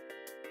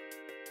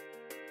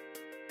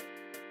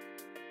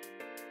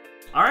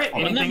 Alright, Oh,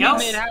 And then anything you else?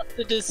 may have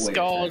to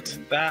discard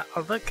second. that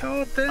other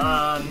card then.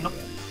 No.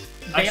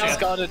 They Actually,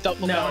 Discard a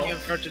double No. down in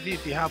front of you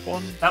if you have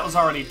one. that was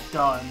already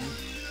done.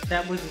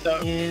 That was No.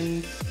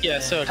 in. Yeah,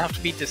 so it'd have to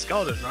be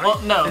discarded, right? Well,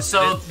 no, This-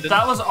 so this-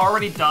 that was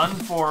already done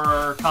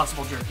for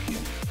Constable Jerky.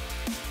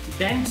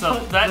 Then So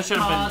put that the should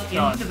have been card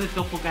done. into the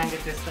doppelganger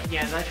discard.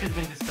 Yeah, that should have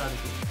been discarded.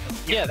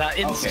 Yeah, that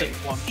instant Okay.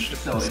 one should have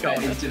So, been if that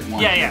discarded. instant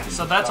one Yeah, yeah, has been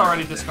so that's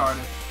already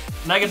discarded,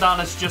 discarded.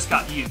 Megadonus just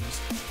got used.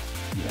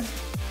 then-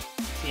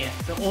 Yeah,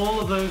 so all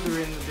of those are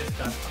in the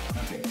discard.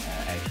 Yeah. Okay,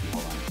 actually,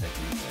 hold on a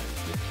second.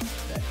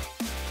 That.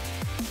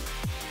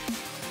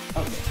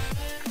 Okay.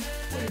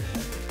 Wait a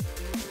second.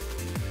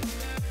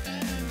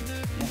 And,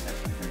 yeah,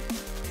 that's my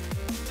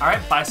turn.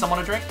 Alright, buy someone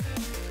a drink.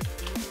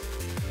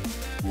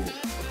 Cool.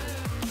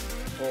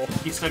 Oh,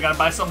 You still gotta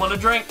buy someone a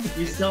drink.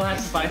 You still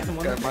have to buy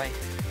someone. Gotta buy.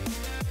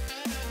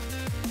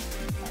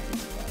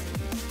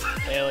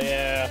 hell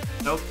yeah.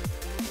 Nope.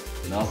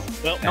 No.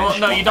 Well,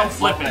 No, you don't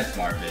flip it. That's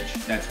garbage.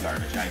 That's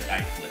garbage.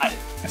 I flipped it.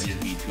 I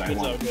didn't need to. I It's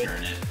all want to good.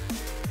 turn it.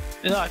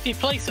 No, if you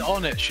place it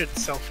on it, it should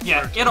self.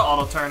 Yeah, it'll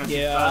auto turn if you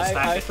Yeah,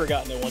 stack I've it.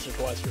 forgotten it once or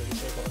twice already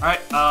so far.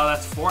 Alright,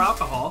 that's 4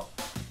 alcohol.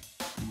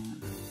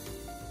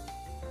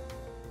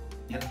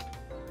 Yep.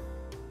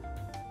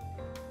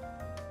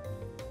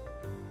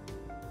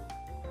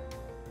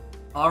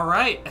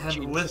 Alright, and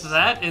Jesus. with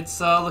that, it's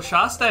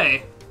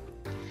Lashaste.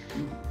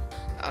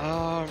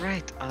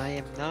 Alright, I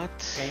am not.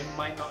 Game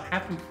might not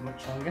happen for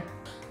much longer.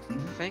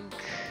 Think.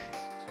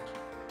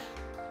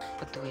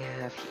 What do we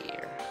have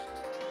here?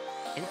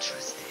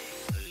 Interesting.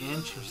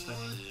 Interesting.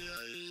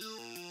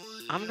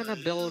 I'm gonna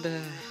build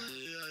a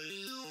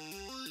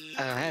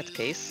head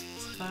case.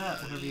 What's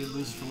that? Whenever you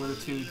lose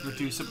fortitude,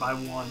 reduce it by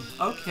 1.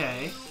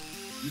 Okay.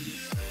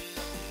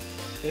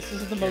 This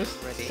is the most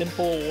ready.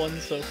 simple one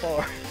so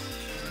far.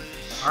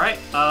 Alright,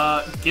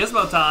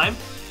 Gizmo time.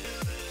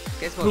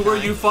 Guess what? Who are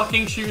you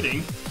fucking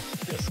shooting?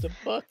 Just a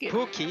bucket.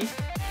 Pookie.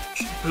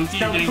 Pookie So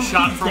getting Pookie's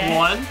shot for dead.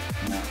 1?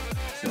 No.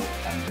 So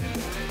I'm gonna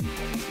go ahead and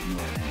play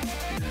ignore any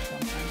experience on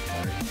time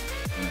card.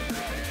 Whenever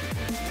it actually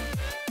plays it.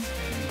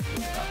 And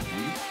put it on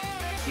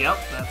me. Yep,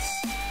 that's...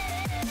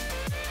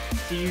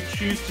 Do you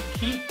choose to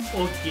keep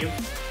or give?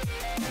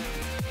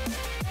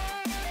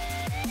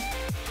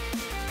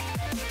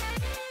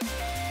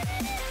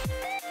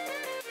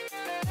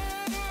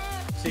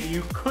 So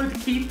you could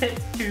keep it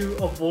to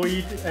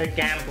avoid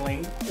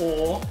gambling,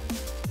 or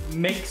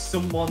make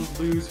someone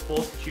lose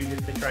fortitude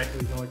if they try to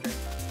ignore drink.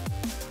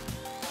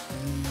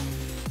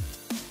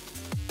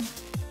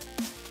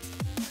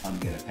 I'm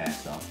gonna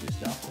pass off this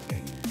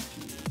doppelganger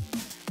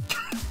to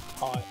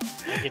Hot.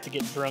 I get to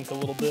get drunk a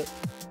little bit.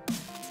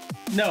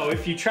 No,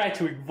 if you try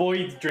to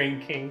avoid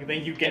drinking,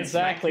 then you get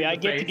Exactly, I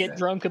smacked in the get to face. get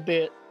drunk a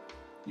bit.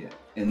 yeah.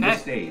 And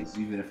this stays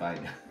even if I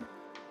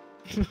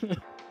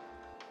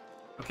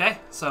Okay,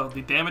 so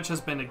the damage has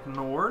been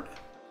ignored.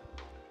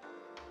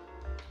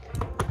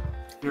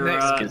 Your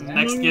Next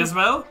next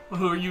Gizmo. Gizmo,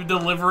 who are you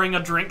delivering a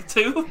drink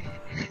to?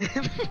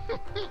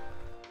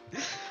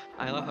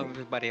 I love how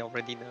everybody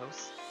already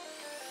knows.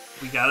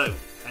 We gotta,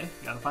 okay,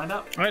 gotta find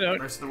out. I know.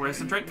 Where's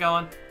the drink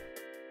going?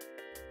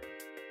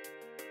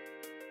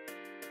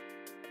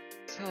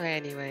 So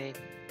anyway,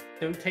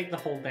 Don't take the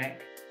whole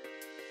deck.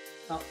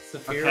 Oh,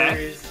 Saphira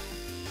Okay. is.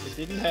 It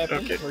didn't happen.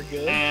 Okay. We're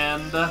good.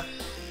 And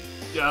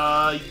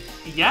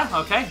yeah,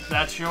 okay.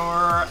 That's your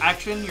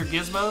action, your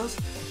gizmos.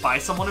 Buy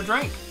someone a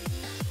drink.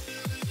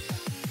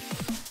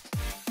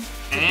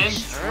 And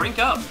Sure. drink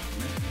up.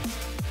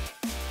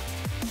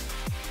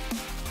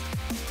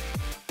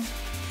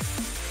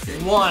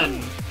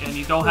 One. And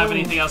you don't have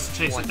anything else to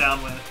chase it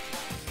down with.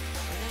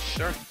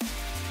 Sure.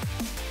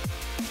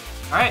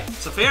 Alright,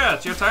 Saphira,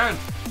 it's your turn.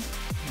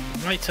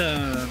 My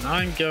turn.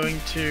 I'm going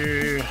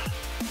to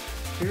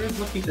Saphira's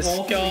looking This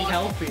awfully guy-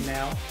 healthy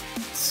now.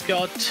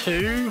 discard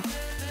 2.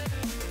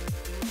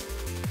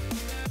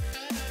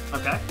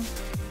 Okay.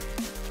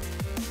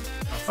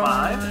 A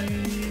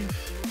 5.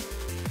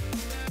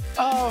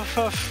 Oh,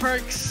 for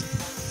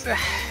frick's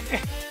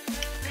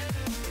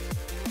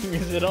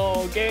Is it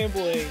all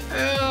gambling?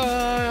 It's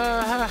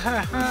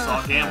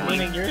all gambling.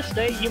 Winning your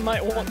estate, you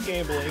might want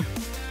gambling.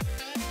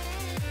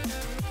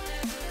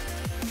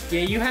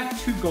 Yeah, you have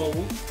 2 gold.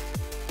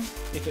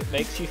 If it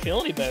makes you feel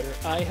any better,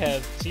 I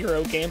have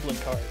 0 gambling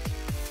cards.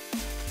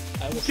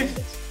 I will say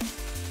this.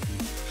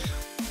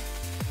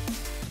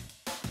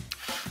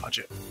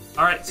 Budget.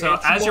 Alright, so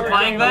It's as you're more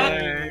playing that,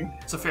 gambling.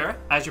 Saphira,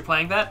 as you're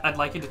playing that, I'd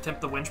like you to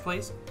tempt the winch,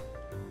 please.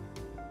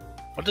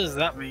 What does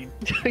that mean?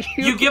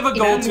 You give a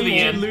gold to That the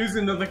means you end. lose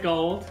another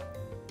gold.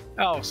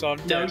 Oh, so I'm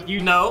No, dead. you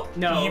No,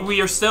 No.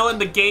 we are still in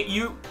the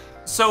game.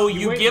 So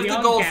you wait give the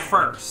beyond gold gambling.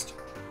 first.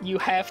 You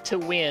have to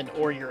win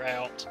or you're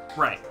out.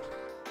 Right.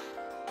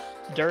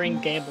 During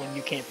gambling,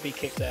 you can't be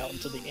kicked out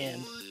until the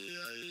end.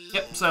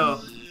 Yep,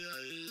 so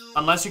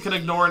unless you can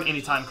ignore an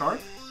anytime card.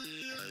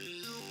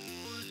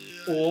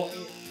 or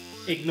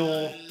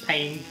ignore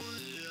pain.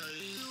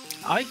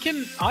 I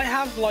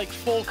have like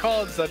 4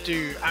 cards that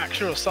do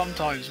actual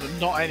sometimes, but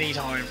not any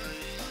time.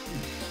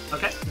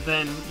 Okay,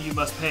 then you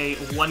must pay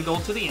 1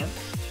 gold to the end.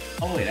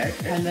 Oh wait, I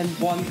And then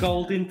 1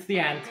 gold into the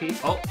ante.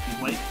 Oh,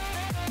 wait.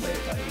 play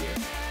it by ear.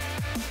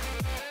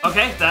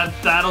 Okay,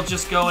 that'll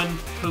just go in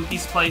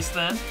Pookie's place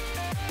then.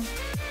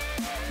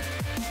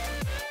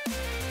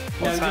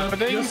 What's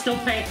happening? You're still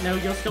paying. No,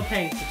 you're still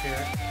paying,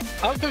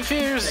 Saphira. I'm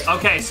confused.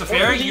 Okay, What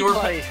Saphira, did he you're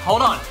play?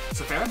 hold on,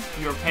 Saphira,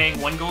 you're paying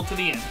 1 gold to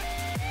the end.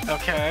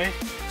 Okay.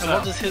 And So-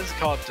 what does his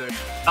card do? The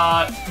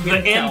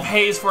Himself. end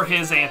pays for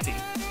his ante,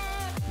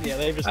 Yeah,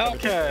 they just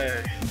covered it.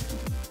 Okay.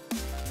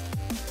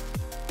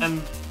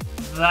 and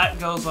that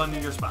goes on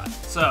your spot.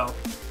 So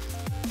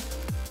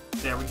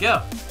there we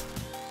go.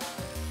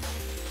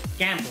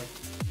 Gambling.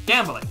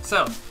 Gambling.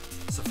 So,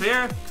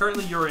 Saphira,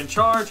 currently you're in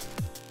charge.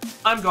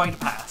 I'm going to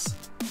pass.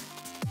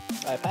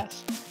 I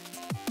pass.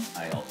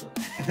 I also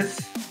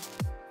pass.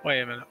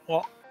 Wait a minute.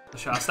 What?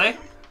 Lashaste.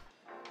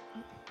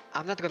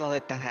 I'm not gonna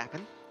let that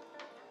happen.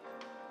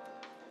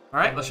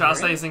 Alright,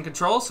 Lashaste is in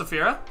control.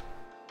 Saphira.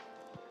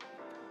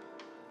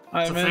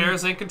 I'm in.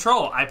 Saphira's in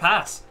control. I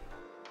pass.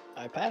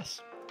 I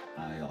pass.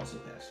 I also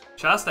pass.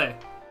 Shaste.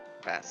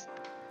 Fast.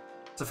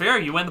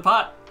 Saphira, you win the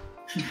pot.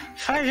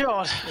 Thank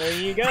God. There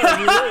you go.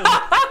 You win.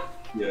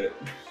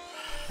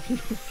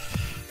 Yeah.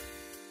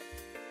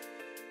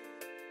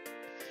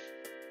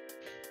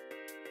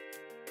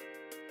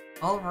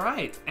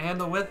 Alright,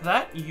 and with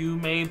that, you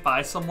may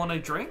buy someone a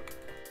drink.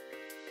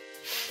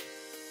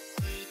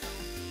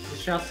 The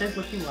shot is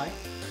looking like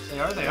They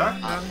are.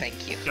 Oh,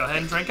 thank you. Go ahead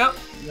and drink up.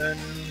 Then.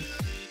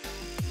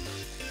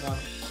 one.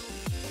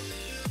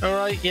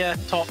 Alright, yeah,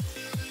 top.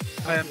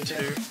 I am 2.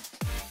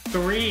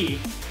 3.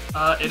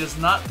 It is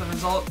not the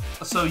result.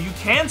 So you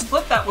can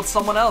split that with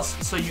someone else,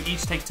 so you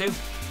each take 2.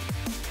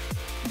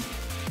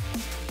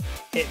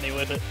 Hit me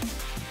with it.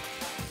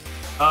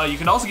 You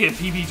can also get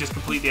PB just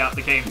completely out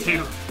the game,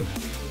 too.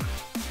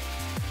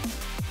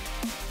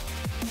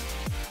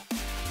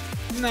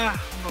 Nah,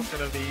 I'm not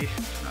gonna be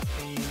that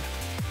mean.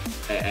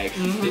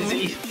 Actually,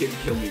 Dizzy can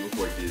kill me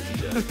before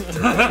Dizzy does.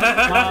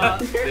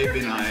 They've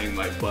been eyeing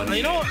my bunny.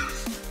 You know what?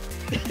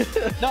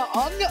 No,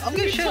 I'm are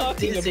gonna you show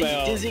talking Dizzy.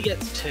 about? Dizzy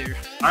gets 2.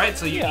 Alright,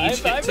 so you Yeah,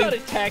 each I've get not 2.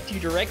 attacked you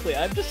directly.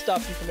 I've just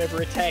stopped you from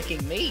ever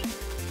attacking me.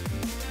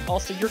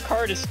 Also, your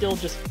card is still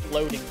just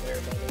floating there,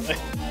 by the way.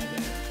 Oh, my bad.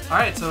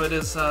 Alright, so it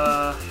is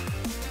now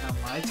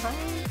my turn.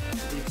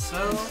 I believe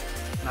so.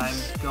 And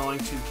I'm going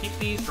to keep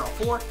these, draw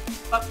 4.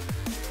 Up.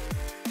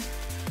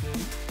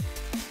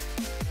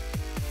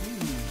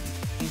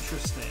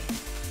 Interesting.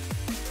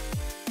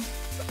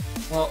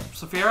 Well,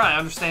 Saphira, I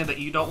understand that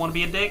you don't want to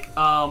be a dick.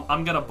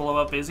 I'm gonna blow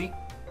up Izzy.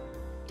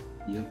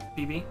 Yep,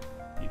 BB,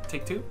 you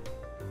take 2.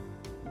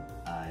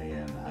 I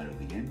am out of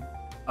the game.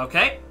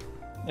 Okay.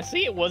 Now,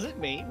 see, it wasn't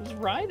me. It was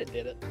Ryan that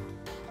did it.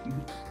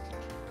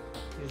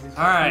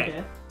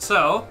 Alright.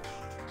 So,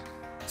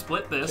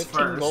 split this 15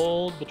 first.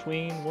 gold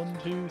between 1,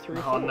 2, 3,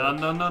 4. Oh, no.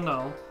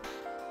 No,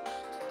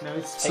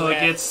 it's So Take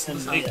that it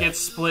and gets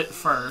split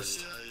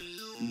first.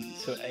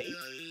 So 8.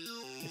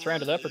 It's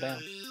rounded up or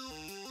down.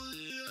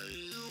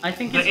 I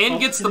think The it's end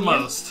up gets to the end.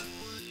 most.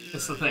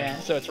 It's the thing. Yeah.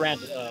 So it's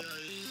rounded up.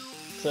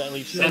 So that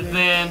leaves And 7.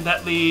 then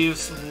that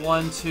leaves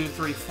 1, 2,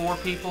 3, 4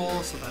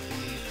 people. So that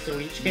leaves. So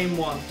each game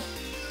 1.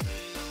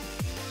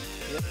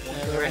 Yep,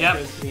 The rest Yep.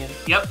 goes to the end.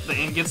 Yep, the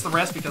end gets the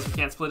rest because we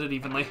can't split it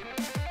evenly.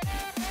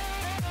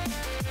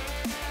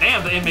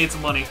 Damn, they made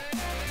some money.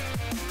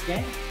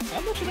 Yeah.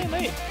 How much have they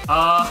made?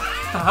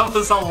 That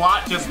was a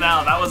lot just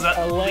now. That was at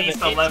 11. least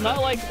It's 11.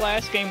 not like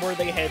last game where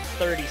they had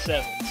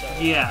 37. So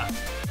Yeah.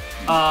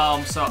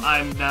 So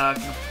I'm now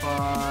gonna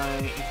buy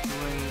a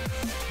drink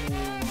for.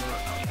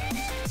 Oh yeah,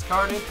 these are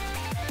discarded.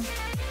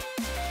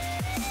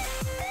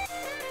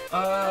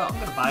 I'm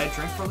gonna buy a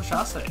drink for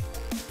LeChasse.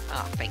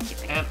 Oh, thank you.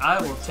 And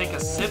I will take a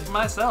sip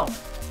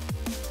myself.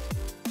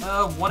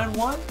 1 and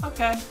 1?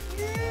 Okay.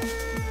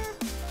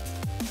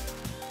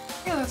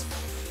 Yeah, that's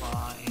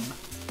fine.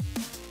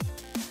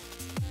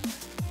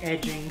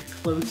 Edging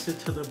closer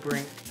to the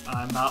brink.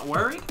 I'm not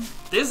worried.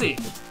 Dizzy,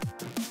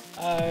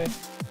 I.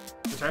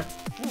 your turn.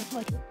 Oh, it's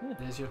my turn.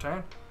 It is your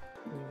turn.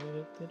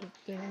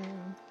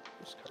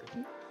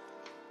 Discard.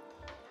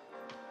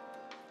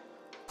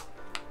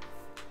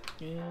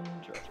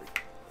 And draw 3.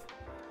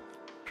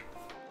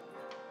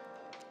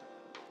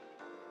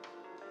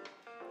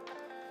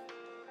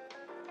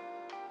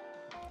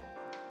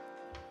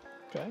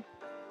 Okay.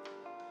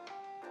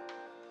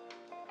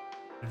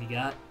 What have you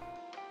got?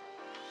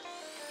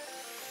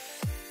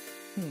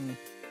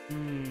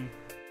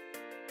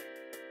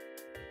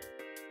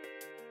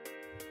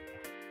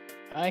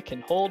 I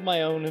can hold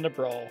my own in a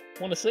brawl.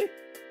 Want to see?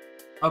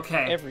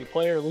 Okay. Every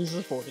player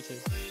loses fortitude.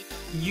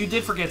 You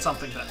did forget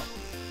something though.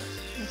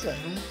 What's that?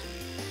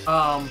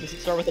 Mm-hmm. Does it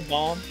start with a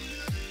bomb?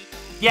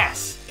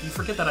 Yes. You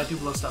forget that I do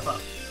blow stuff up.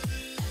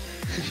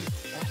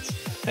 That's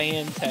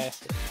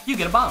fantastic. You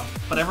get a bomb,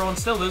 but everyone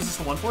still loses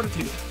to 1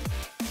 fortitude.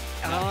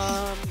 Can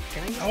I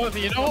use However,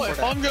 you know one what? for If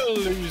that? I'm gonna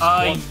lose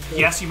one,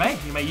 Yes, you may.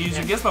 You may use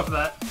your gizmo for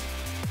that.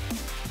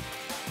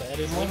 That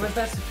is What was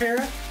that,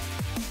 Saphira?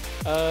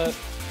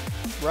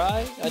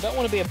 Rye, I don't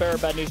want to be a bearer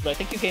of bad news, but I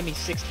think you gave me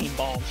 16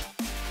 bombs.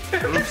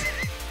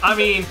 I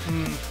mean,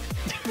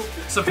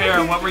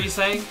 Saphira, what were you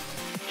saying?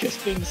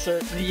 Just being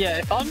certain. yeah,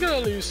 if I'm gonna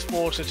lose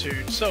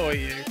fortitude, so are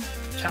you.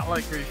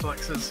 Cat-like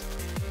reflexes.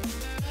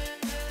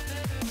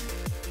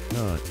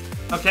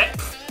 Okay.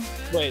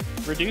 Wait,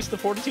 reduce the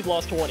fortitude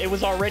loss to 1. It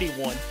was already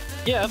 1.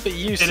 Yeah, but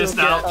you still is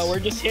get. now. Oh, we're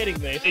just hitting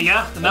me.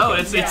 Yeah, no,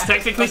 Okay, it's yeah.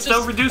 technically I'm still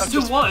just- reduced I'm to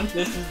just- 1.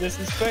 This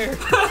is fair.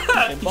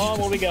 And bomb,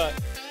 what we got?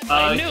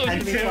 I knew it was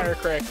gonna be two.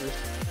 firecrackers.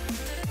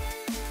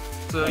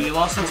 So you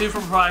lost the 2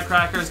 from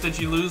firecrackers. Did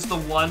you lose the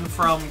 1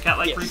 from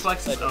cat-like Yes,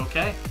 reflexes? I did.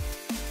 Okay.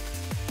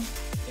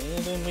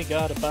 And then we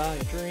gotta buy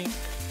a drink.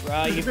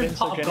 Rye, you've been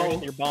so Hot generous gold.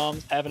 with your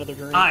bombs. Have another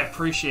drink. I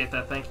appreciate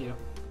that. Thank you.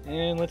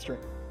 And let's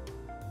drink.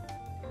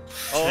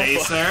 Hey,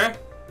 sir.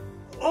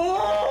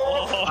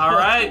 Oh. All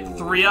right,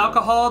 3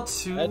 alcohol,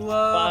 2. That's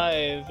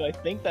 5. I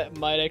think that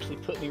might actually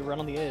put me right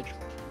on the edge.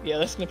 Yeah,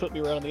 that's gonna put me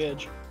right on the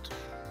edge.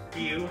 Do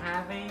you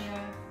have a?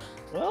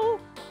 Well,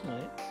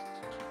 wait.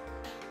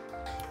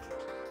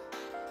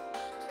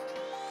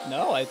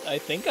 No, I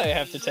think I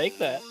have to take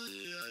that.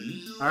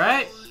 All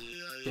right.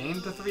 Gain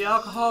the 3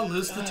 alcohol,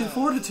 lose the 2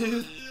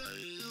 fortitude.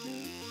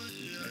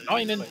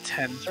 9 and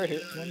 10. It's right here.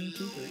 1,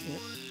 2, 3. Yeah.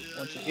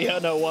 1, 2. Yeah,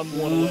 no, 1,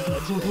 1.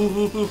 That's great.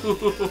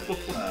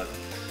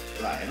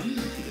 Right, I don't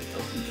even see the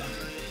tokens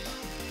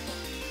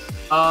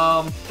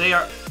on this. They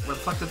are. Where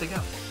the fuck did they go?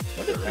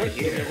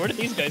 Where did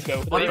these guys go?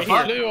 What They're the here.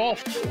 fuck? Flew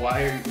off.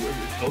 Why are your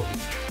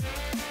tokens?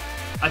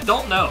 I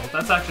don't know.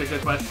 That's actually a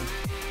good question.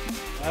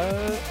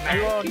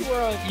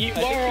 You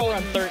were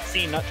on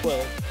 13, not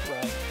 12.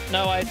 Right.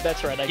 No,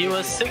 that's right. I You gave were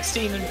one.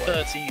 16 and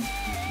 13.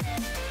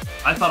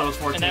 I thought it was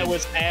 14. And that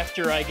was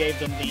after I gave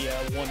them the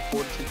 1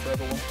 fortitude for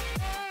everyone.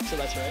 So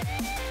that's right.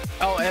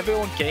 Oh,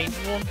 everyone gained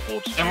 1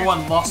 fortitude?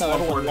 Everyone lost No,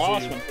 1 everyone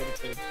lost fortitude. 1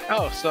 fortitude.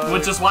 Oh, so...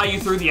 Which is why you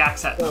threw the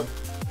axe at them.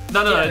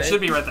 No, Yeah, it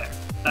should be right there.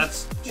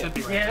 That's should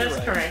be right Yeah, there. that's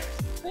right. correct.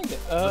 Dang it.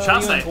 What Are shall I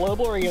you say? in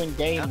global or are you in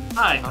game?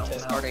 I I'm don't know.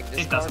 discarding this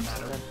It doesn't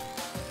card, matter. and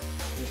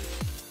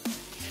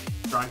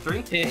Drawing 3?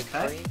 Yeah. then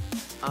Okay. 3.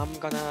 I'm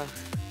gonna.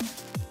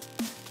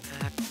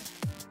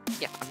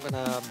 Yeah, I'm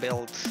gonna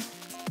build.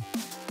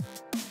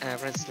 Renslayer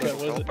Okay, what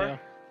is it Helper. now?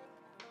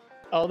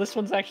 Oh, this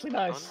one's actually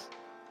nice.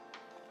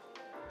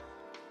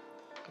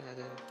 Gonna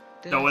do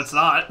this. No, it's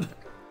not. Keep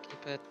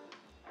it.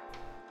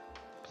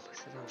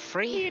 Place it on What are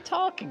 3. you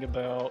talking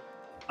about?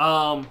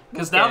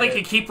 Because now they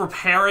can keep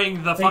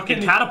repairing the They fucking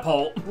can-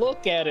 catapult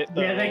Look at it,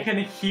 though. Yeah, they can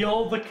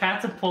heal the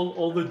catapult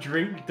or the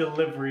drink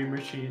delivery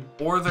machine.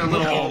 or their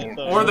little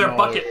No, or their no.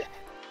 bucket.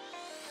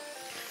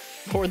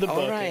 Or the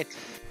bucket. Alright,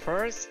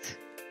 first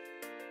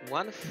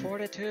 1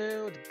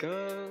 fortitude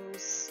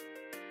goes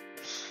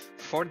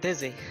for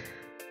Dizzy.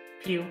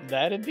 Pew.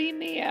 That'd be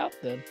me out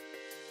then.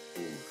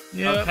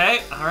 Yeah. Okay,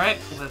 all right.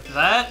 With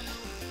that,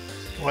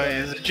 Wait,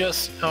 is it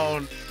just...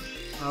 Oh,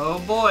 oh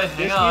boy,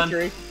 hang Just on.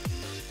 you 3.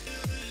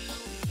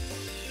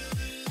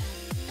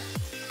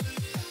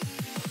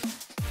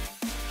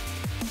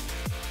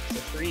 So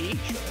 3 each,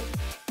 right?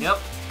 Yep.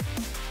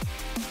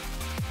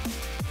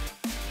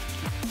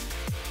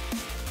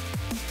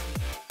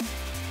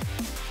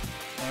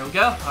 There we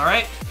go. All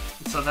right.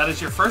 So that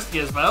is your first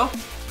gizmo.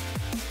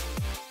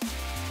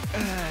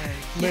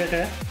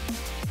 Murder.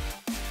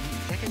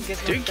 Second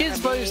gizmo. do gonna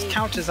gizmos be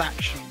count as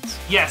actions?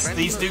 Yes,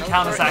 these do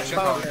count as action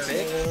Helper. cards.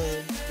 Fix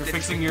You're the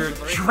fixing your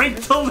delivery.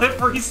 drink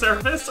delivery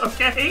service,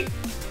 okay?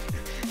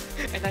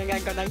 and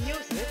I'm gonna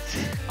use it.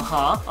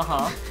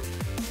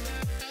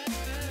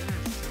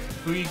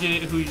 Who you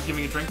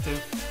giving a drink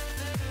to?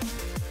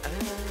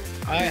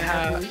 I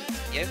have.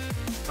 Yep.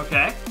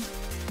 Okay.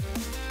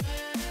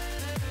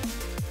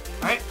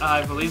 Alright,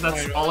 I believe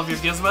that's all of your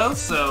gizmos,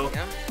 so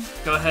Yeah.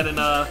 go ahead and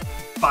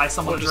buy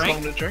someone a Just drink.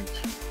 want a drink.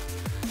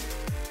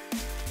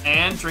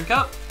 And drink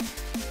up.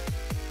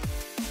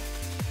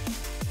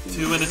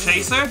 2 and a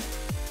chaser.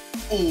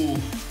 Ooh.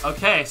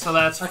 Okay, so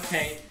that's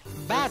Okay.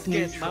 Bad That's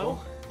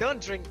neutral. Gizmo.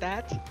 Don't drink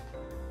that.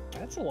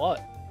 That's a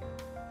lot.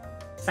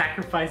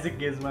 Sacrifice a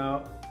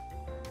gizmo.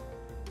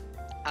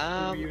 Who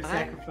are you I'm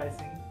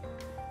sacrificing?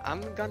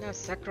 gonna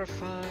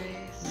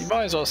sacrifice. You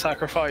might as well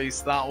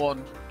sacrifice that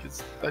one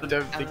because I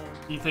don't think.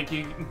 you think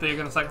they're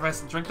gonna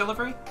sacrifice the drink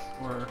delivery?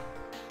 Or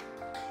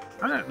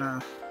I don't know.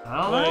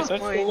 I don't Nice, know.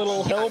 that's a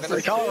little I'm help. gonna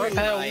They can't sacrifice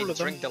repair my all of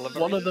them. drink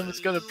delivery. One of them is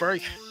gonna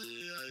break.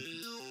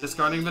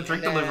 Discarding the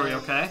drink And then- delivery,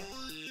 okay?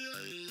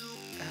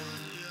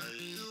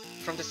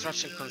 From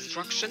Destruction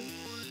Construction.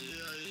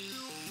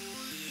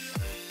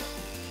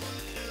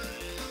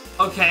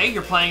 Okay,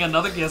 you're playing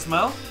another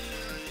gizmo.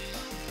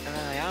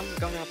 I am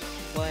gonna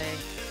play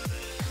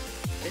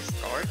this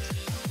card.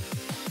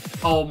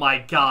 Oh my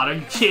god, are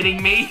you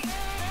kidding me?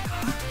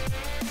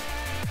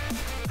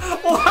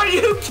 Are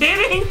you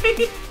kidding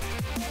me?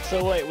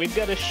 So wait, we've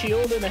got a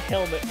shield and a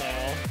helmet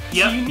now. So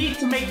you Yep, need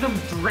to make them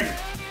drink.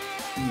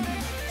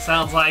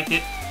 sounds like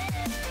it.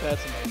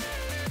 That's amazing.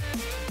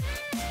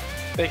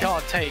 They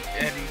can't take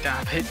any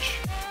damage.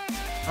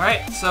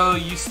 Alright, so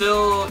you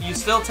still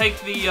take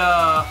the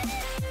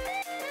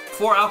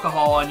 4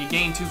 alcohol and you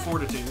gain 2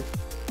 fortitude.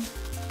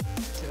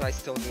 Do I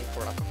still need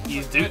 4 alcohol?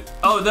 You do?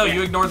 Oh no, Yeah.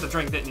 you ignored the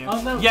drink, didn't you?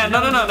 Oh, no, Yeah,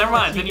 no, no, never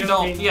mind. you Then you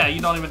don't don't. gain Yeah,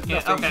 you don't even. Yeah,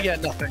 Nothing. okay. Yeah,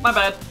 nothing. My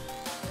bad.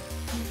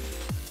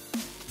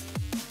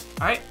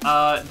 All right.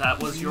 That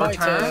was your My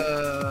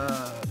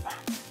turn.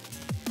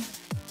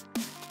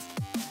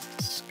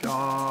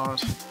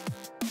 Discard.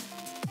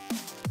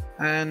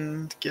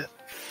 And get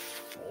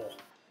 4.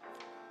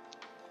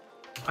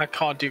 I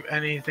can't do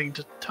anything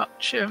to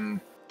touch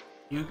him.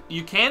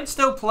 You can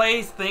still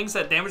play things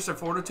that damage their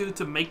fortitude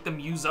to make them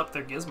use up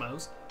their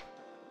gizmos.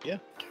 Yeah.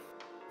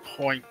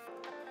 Point.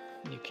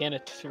 You can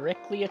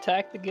directly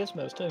attack the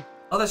gizmos too.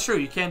 Oh, that's true.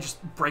 You can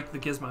just break the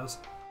gizmos.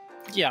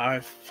 Yeah,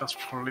 that's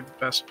probably the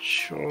best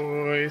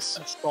choice.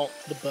 Assault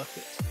the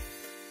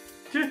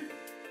bucket.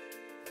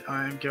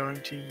 I'm going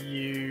to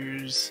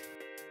use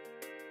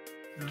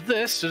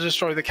this to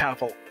destroy the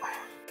catapult.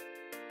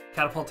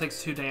 Catapult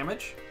takes 2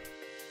 damage.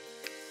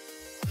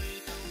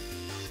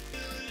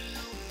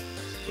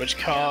 Which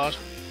card?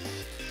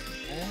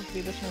 And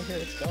see this one here,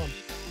 it's gone.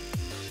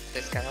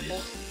 This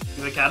catapult?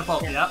 The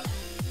catapult. Yeah.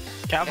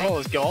 Catapult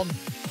is gone.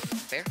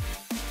 There.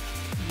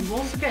 You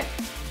also get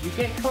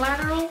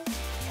collateral.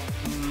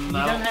 You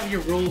No. don't have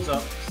your rules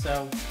up,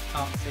 so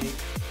can't see.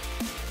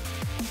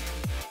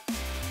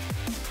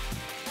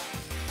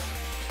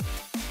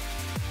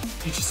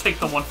 You just take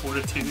the 1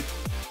 fortitude.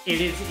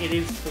 It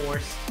is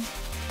forced.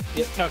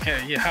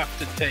 Okay, you have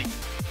to take.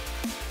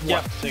 You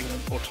What? have to take one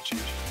fortitude.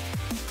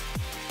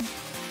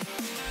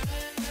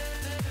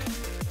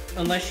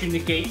 Unless you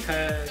negate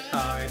her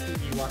card,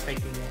 you are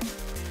taking it.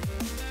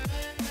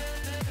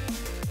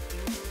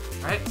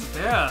 All right,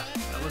 Sapphira,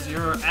 that was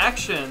your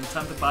action.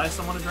 Time to buy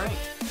someone a drink.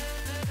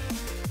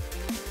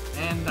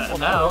 And Well,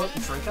 now no.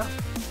 drink up.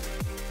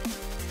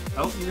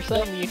 Oh, You were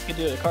saying you could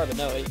do it, Car, but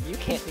no, you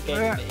can't negate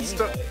Yeah, it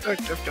stop. anyway.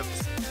 I've got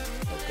this.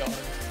 Oh god.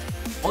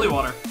 holy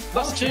water.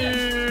 Plus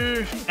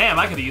 2. Damn,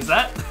 I could use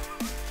that.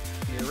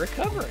 You're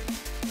recovering.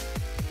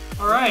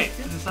 All right,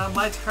 it is now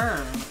my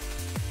turn.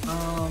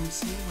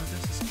 See where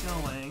this is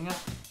going.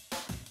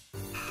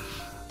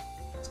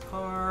 This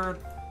card,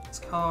 this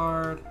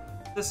card,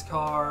 this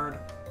card.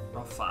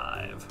 Draw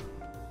 5.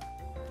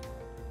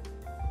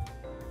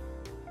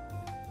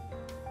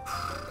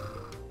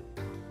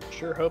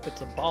 Sure hope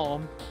it's a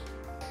bomb.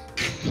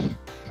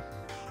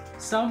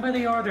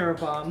 Somebody order a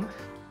bomb.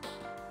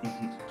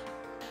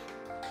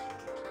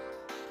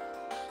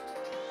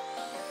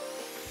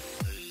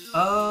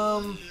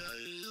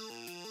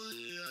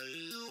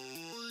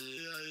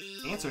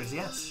 The answer is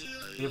yes.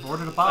 We have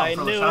ordered a bomb I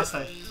for knew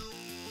Lachaste.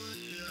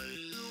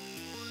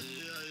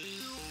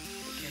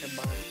 Get a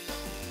bomb.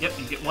 Yep,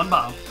 you get 1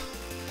 bomb.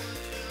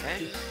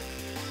 Okay.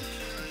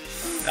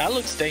 That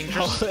looks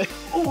dangerous.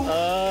 All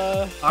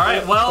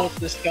right, well,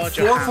 Discard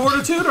your 4 hand.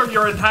 fortitude or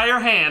your entire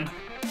hand.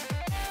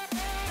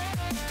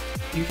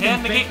 You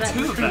can make negate that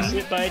 2 of between them.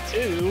 Hit by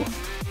 2.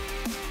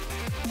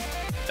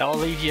 That'll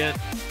leave you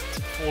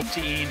to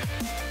 14.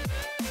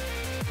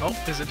 Oh,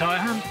 his entire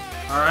hand.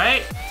 All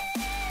right,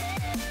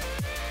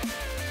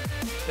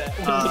 That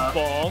was Uh, a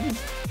bomb.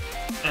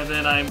 and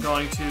then I'm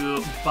going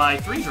to buy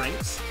 3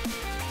 drinks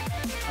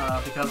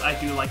because I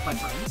do like my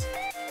friends.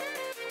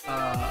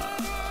 How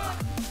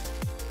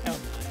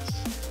nice.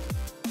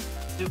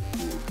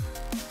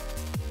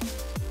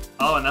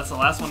 Oh, and that's the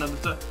last one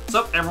of the.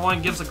 So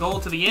everyone gives a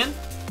gold to the inn,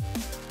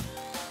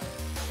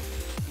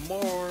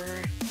 More.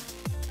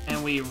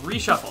 and we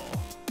reshuffle.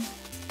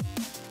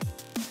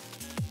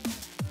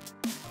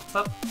 What's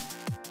up?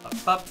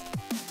 Up.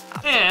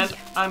 And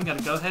I'm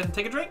gonna go ahead and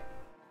take a drink.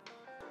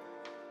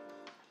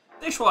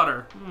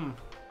 Dishwater.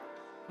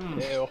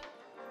 Ew.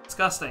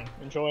 Disgusting.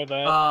 Enjoy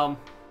that.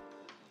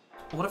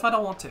 What if I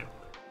don't want to?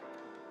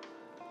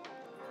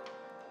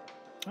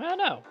 I don't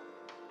know.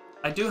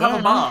 I do have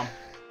a bomb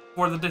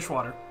for the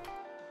dishwater.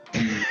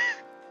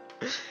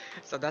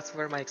 So that's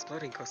where my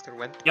exploding coaster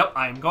went. Yep,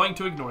 I am going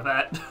to ignore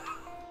that.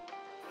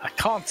 I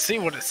can't see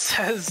what it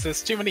says.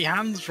 There's too many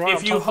hands right If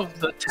on you top of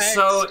the text.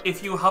 So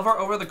if you hover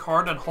over the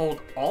card and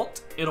hold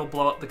Alt, it'll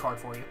blow up the card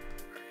for you.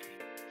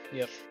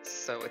 Yep.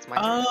 So it's my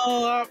turn.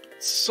 Oh,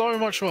 that's so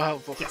much more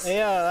helpful. Yes.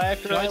 Yeah,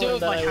 after Can I do it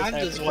with my that, I was hand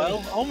happy as to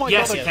well? Oh my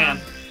Yes, god, you I can.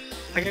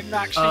 I didn't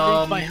actually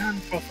read my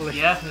hand properly.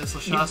 Yeah, it's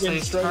You've been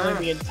Lashaste's struggling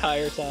turn. the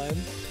entire time.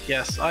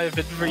 Yes, I have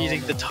been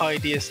reading the no.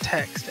 tidiest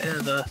text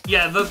ever.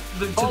 Yeah, the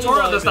All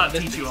tutorial of does not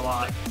it, teach you a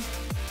lot.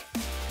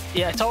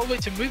 Yeah, it told me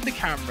to move the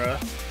camera,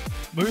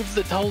 move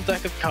the whole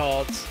deck of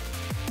cards.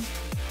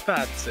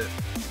 That's it.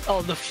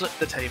 Oh, the flip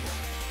the table.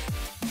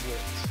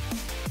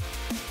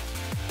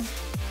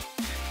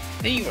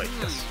 Anyway,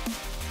 yes.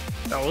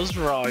 That was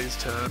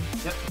Rai's turn.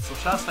 Yep, it's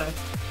Lashaste.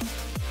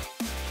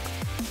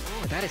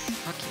 Oh, that is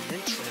fucking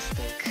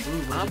interesting. Ooh,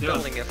 what are I'm you doing?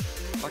 building a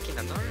fucking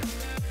another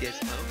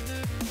gizmo.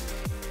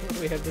 What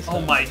do we have this Oh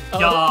time? my Oh,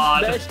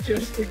 god. that's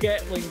just a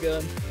Gatling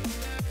gun.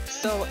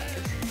 So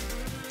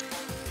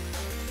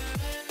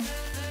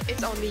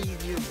it's only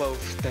you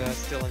both that are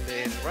still in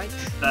the inn, right?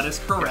 That is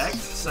correct.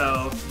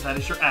 So that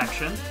is your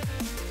action.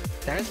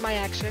 That is my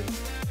action.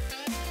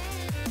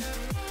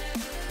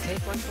 Take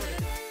one for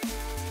it.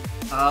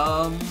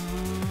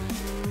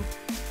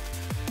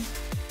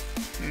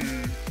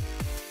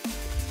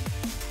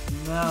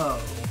 No.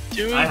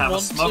 Do we I have a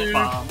want smoke to...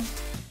 bomb.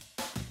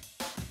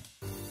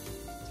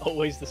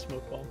 Always the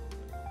smoke bomb.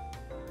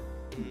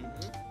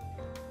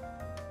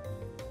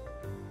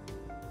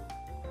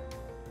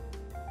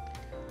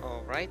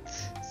 Alright,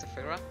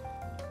 Saphira.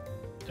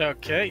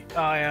 Okay,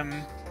 I am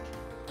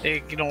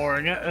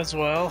ignoring it as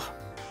well.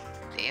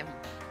 Damn.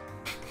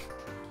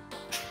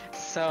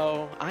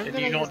 So I'm Did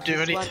gonna you use not do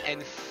this any- one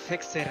and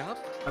fix it up.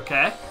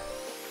 Okay. I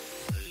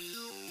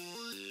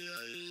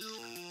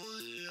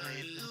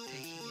am not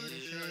taking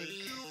anything.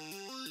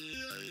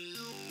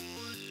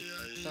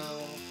 So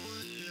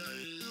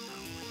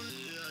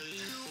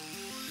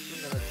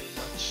I'm not gonna do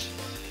much.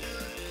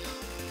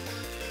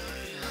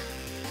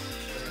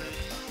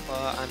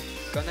 I'm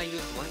gonna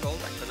use one gold.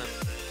 I'm gonna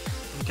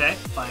Okay,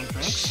 buying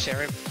drinks.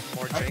 share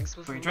more drinks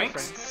with free my drinks.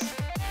 friends.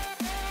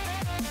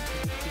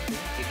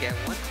 You get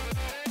one.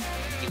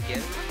 You get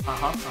one.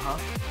 Uh-huh.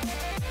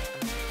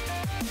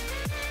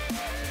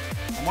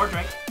 One more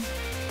drink.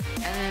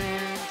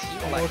 And you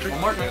One like more drink.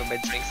 One more a little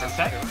drink. bit drinks as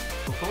Okay. well.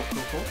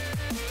 Cool.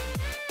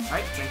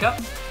 Alright, drink up.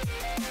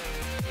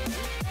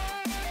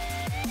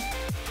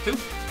 2.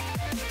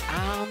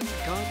 I'm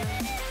gonna.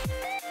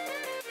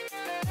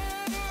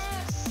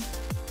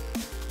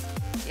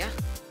 Yeah.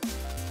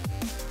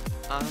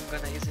 I'm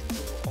gonna use it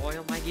to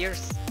oil my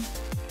gears.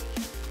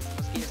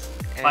 Those gears.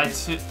 By And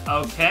 2.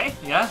 Okay,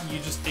 yeah, you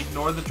just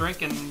ignore the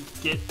drink and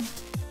get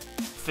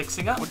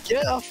fixing up.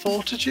 Get a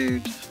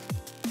fortitude.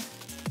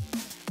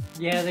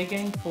 Yeah, they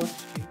gain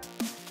fortitude.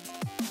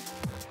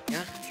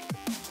 yeah.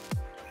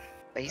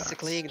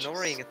 Basically That's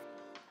ignoring it.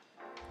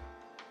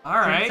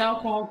 Alright. Drinks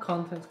alcohol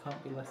content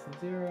can't be less than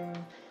 0.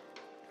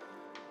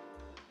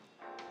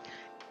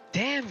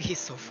 Damn, he's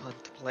so fun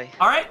to play.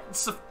 Alright,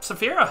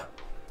 Saphira.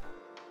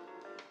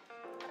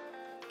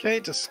 Okay,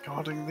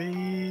 discarding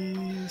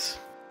these.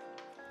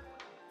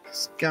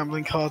 These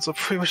gambling cards are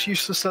pretty much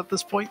useless at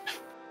this point.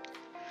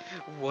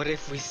 What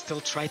if we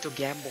still try to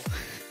gamble?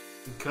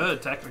 You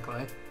could,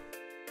 technically.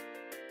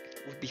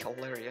 Would be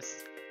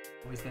hilarious.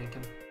 What are we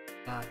thinking?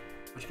 God,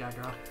 what you got,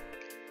 girl?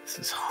 This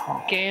is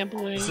hard.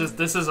 Gambling.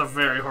 This is a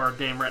very hard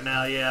game right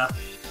now, yeah.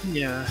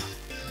 Yeah.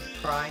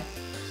 Cry.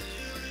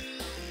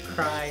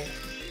 Cry.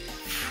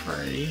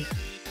 Free.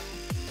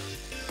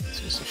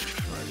 This is a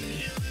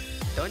free.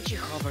 Don't you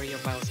hover your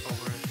mouse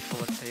over a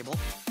full table?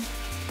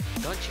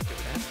 Don't you do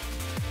that?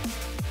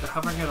 They're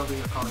hovering it over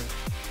your card.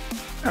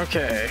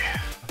 Okay.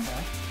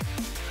 Okay.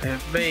 I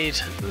have made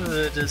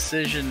the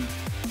decision.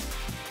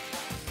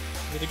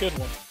 It's a good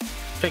one.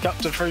 Pick up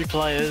to 3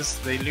 players,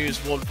 they lose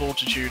 1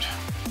 fortitude.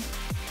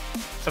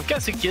 So I'm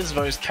guessing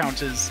gizmos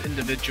count as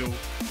individual,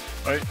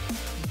 right?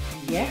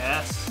 Yeah.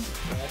 Yes.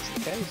 That's the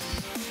case.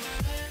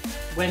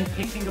 When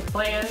picking a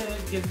player,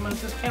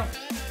 gizmos just count.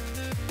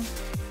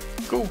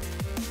 Cool.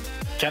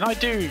 Can I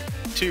do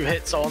 2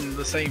 hits on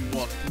the same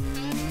one?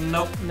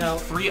 Nope. No.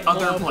 3 other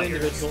Well, players.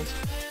 individuals.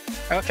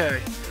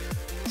 Okay.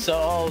 So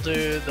I'll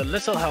do the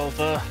little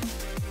helper,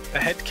 a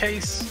head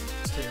case.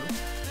 2.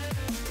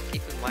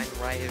 Keep in mind,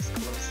 Rai is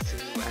close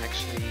to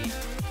actually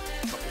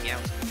topping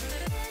out.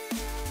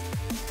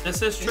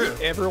 This is true.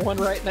 Everyone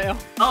right now.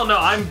 Oh no,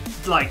 I'm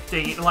like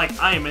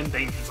I am in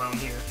danger zone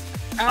here.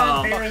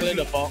 Buckle in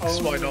a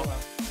box, why not?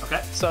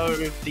 Okay. So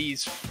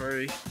these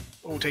 3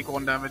 all take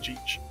 1 damage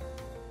each.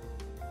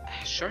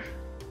 Sure.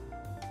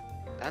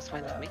 That's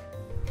fine with me.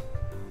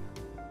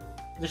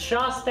 The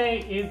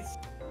Shaste is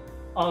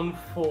on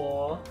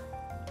 4,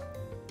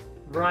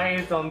 Rai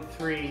is on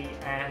 3,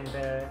 and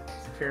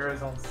Saphira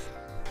is on 6.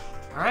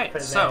 Alright, For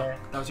so there.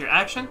 that was your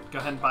action. Go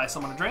ahead and buy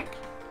someone a drink.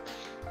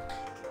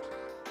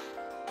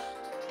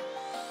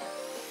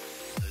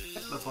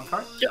 Okay, that's one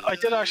card. Yeah, I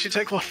did actually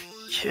take one.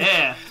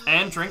 Yeah,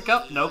 and drink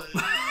up. Nope.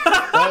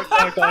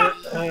 I got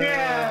it.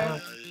 Yeah.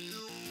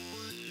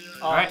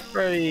 Alright,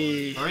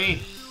 Three.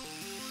 3.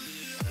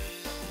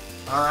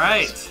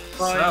 Alright, Right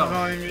so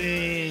behind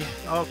me.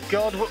 Oh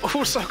god, we're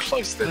all so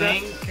close to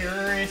death.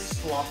 Furious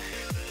Slosh.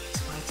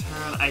 it's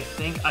my turn. I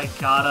think I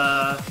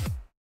gotta.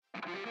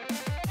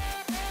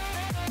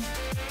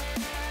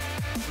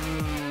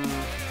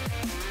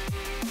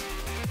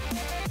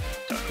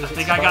 I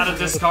think I gotta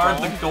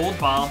discard the gold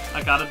bomb.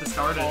 I gotta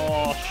discard it.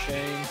 Oh,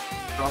 shame.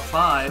 Draw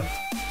 5.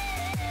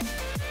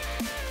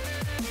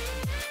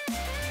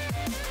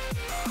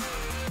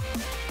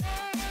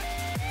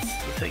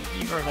 I think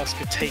either of us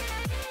could take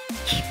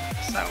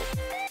us out.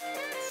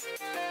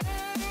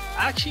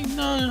 Actually,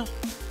 no.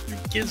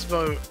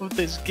 Gizmo. With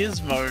those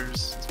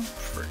gizmos.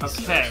 It's pretty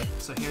Okay, safe.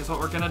 so here's what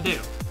we're gonna do.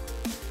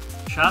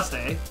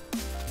 Shaste,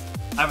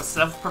 I have a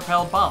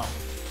self-propelled bomb.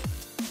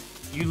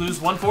 You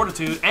lose 1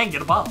 fortitude and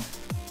get a bomb.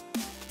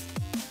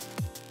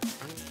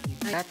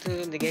 I have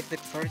to negate the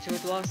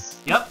fortitude loss.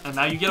 Yep, and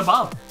now you get a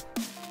bomb.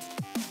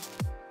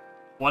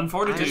 1 I'm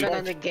fortitude.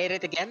 gonna negate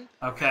it again.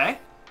 Okay.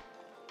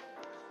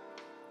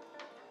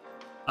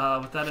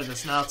 With that, it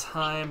is now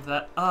time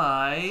that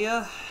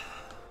I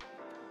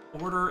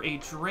order a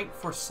drink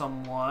for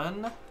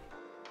someone.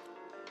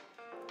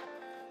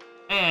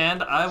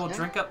 And I will Okay.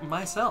 drink up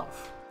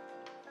myself.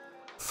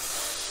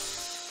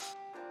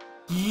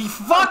 Ye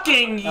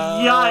fucking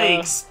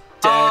yikes!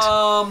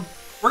 Dead.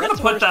 We're gonna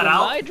That's put worse that than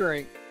out. my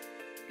drink.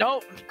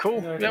 No, cool.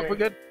 Okay. Yep, we're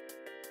good.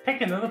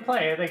 Pick another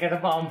player, they get a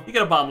bomb. You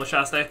get a bomb,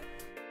 Lashaste.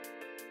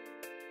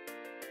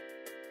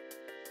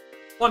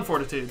 1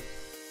 fortitude.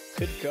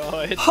 Good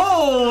God.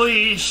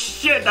 Holy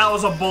shit, that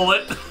was a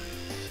bullet.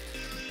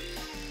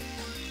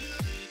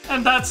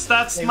 And that's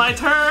my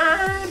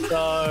turn.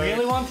 So,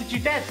 Really wanted you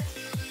dead.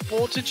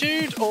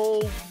 fortitude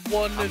or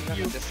one I'm of gonna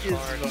your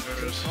discard 2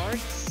 gizmos?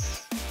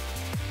 cards.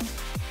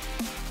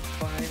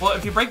 5. Well,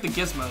 if you break the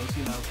gizmos,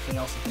 you know, they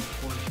also take the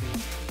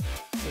fortitude.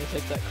 Gonna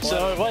take that So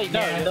cloud. wait, no,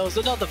 Yeah. there was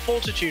another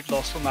fortitude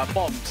loss from that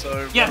bomb.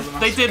 So Yeah, one of them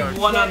they has to did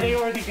go. one Yeah, on. they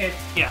already did.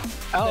 Yeah.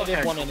 Oh, They okay,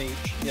 did one cool. on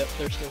each. Yep,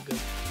 they're still good.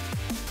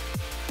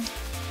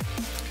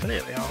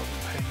 Clearly, I wasn't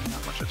paying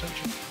that much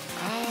attention.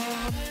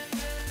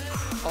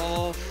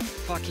 Oh,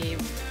 fucking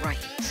right.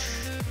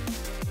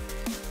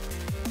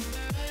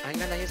 I'm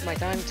gonna use my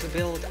time to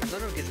build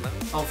another gizmo.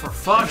 Oh, for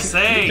fuck's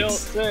You don't sakes!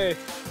 say.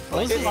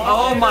 This is-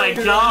 Oh my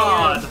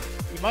god!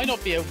 You might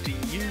not be able to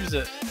use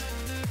it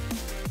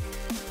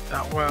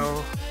that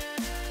well.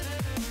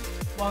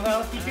 Well,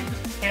 no, you can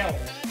just kill.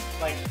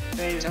 Like,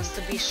 they. Just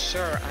to be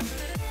sure,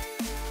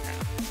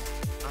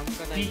 I'm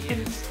gonna He can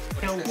use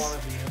kill what's this? one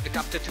of you. Pick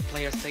up to 2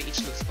 players, they each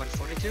lose 1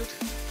 fortitude.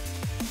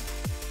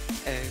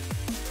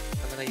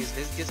 I'm gonna use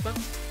this gizmo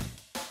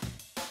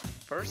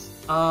first.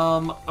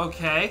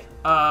 Okay.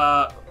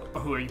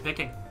 Who are you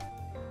picking?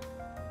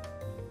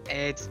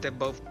 It's the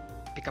both.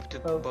 Pick up to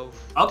Both.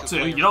 both. Up 2 to?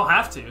 players. You don't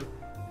have to.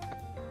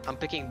 I'm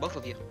picking both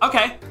of you.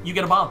 Okay, you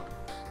get a bomb.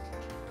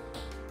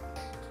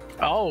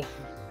 Oh,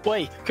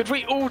 wait, could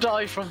we all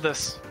die from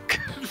this?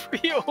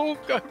 Could we all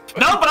go?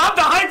 No, but I'm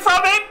dying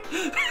from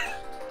it!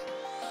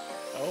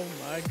 Oh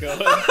my God.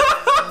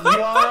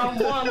 You are on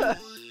 1.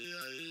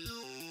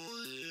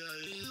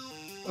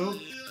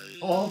 Oop.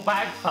 All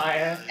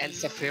backfire. And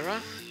Saphira.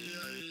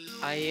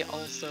 I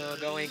also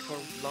going for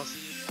lost.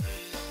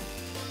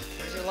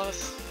 Where's your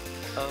loss?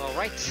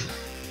 Right.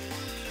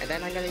 And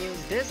then I'm gonna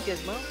use this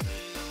gizmo.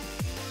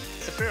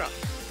 Saphira.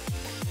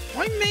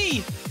 Why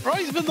me?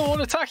 Rai's been the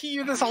one attacking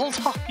you this whole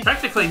time.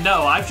 Technically,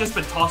 no, I've just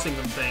been tossing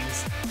them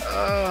things.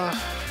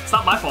 It's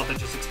not my fault they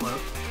just explode.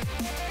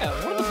 Yeah,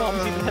 one of the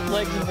bombs even had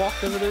legs and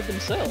walked over there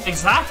themselves.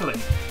 Exactly.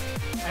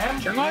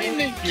 Can I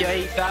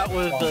negate that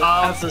with the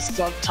as the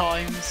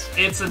sometimes?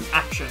 It's an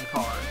action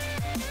card.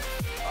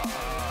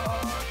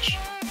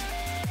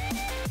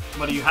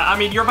 What do you have? I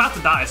mean, you're about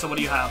to die, so what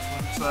do you have?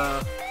 It's,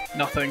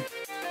 Nothing.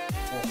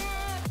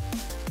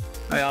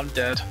 Hey, I'm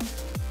dead.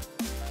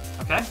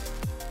 okay.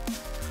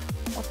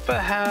 What the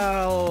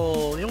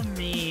hell? You're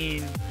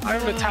mean. I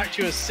haven't attacked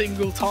you a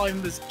single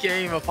time this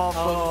game apart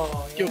from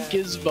Oh, your yeah.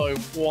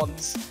 gizmo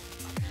once.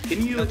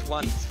 Can you? Not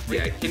once.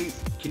 Yeah. Can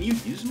you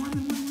use more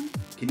than one?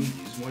 Can you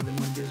use more than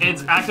one gizmo?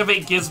 It's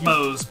activate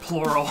gizmos,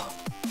 plural.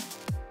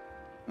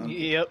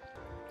 Yep.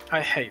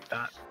 I hate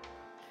that.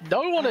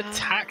 No one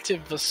attacked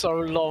him for so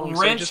long,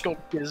 so he Wrench- just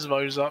got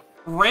gizmos up.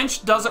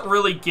 Wrench doesn't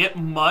really get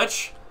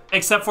much,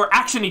 except for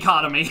action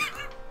economy.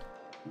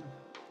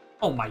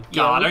 Oh my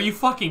god, Yeah, are you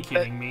fucking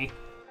kidding me?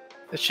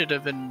 There should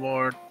have been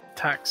more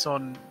attacks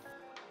on.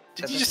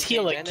 Did Doesn't you just he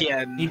heal say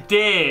again? He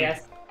did.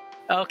 Yes.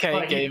 Okay,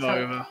 But game it took-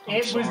 over. I'm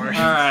it was sorry. not-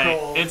 Alright,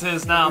 Control. it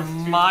is now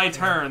my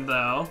turn,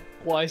 though.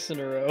 Twice in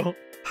a row.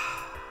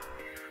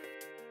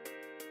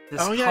 This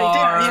Oh yeah,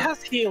 card, he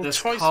has healed this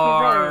twice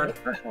card, in a row.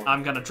 What the hell?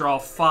 I'm gonna draw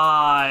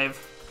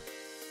 5.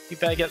 You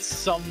better get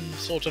some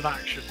sort of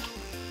action.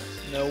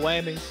 No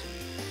whammies.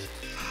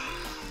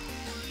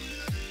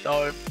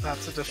 Oh,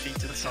 that's a defeat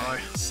to the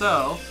side.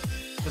 So,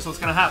 this is what's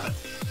gonna happen.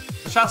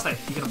 Shaste,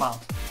 you get a bomb.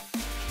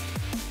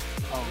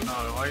 Oh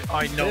no,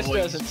 I know This what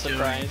doesn't he's doing.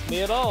 surprise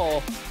me at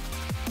all.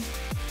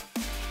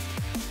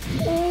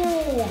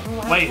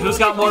 Wait, who's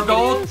got more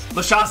gold?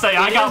 Shaste,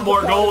 I got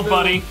more gold,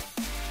 buddy.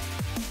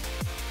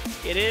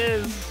 It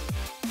is.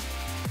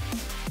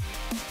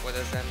 What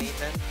does that mean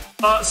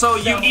then? So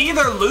you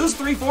either lose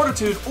 3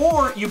 fortitude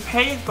or you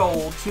pay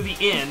gold to the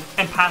inn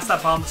and pass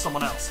that bomb to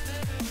someone else.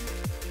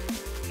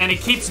 And it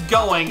keeps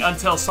going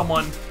until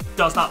someone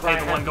does not pay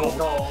the 1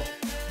 gold.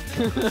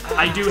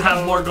 I do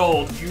have more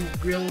gold. You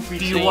will be.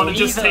 Do you want to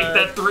just take either-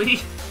 that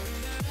 3?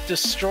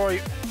 Destroy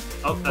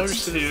Oh, that's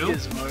most of 2. the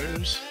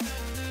gizmos.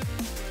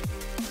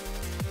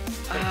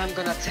 I'm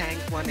gonna tank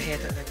 1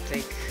 hit and then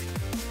take.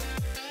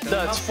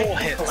 That's 4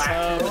 hits.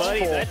 Buddy,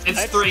 that's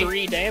It's 3.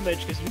 3.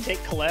 Damage because you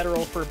take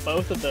collateral for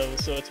both of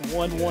those, so it's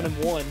 1, 1, and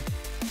 1.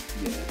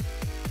 Yeah.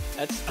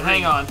 That's 3.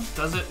 Hang on.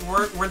 Does it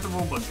work? Where'd the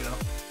rulebook go?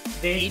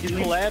 Each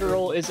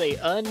collateral is a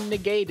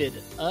unnegated,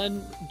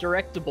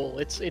 undirectable.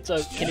 It's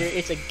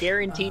a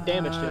guaranteed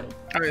damage to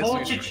it.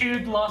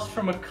 Fortitude lost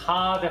from a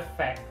card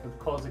effect would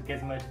cause a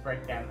gizmo to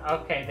break down.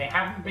 Okay, they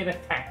haven't been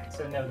attacked,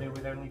 so no, they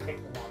would only take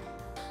 1.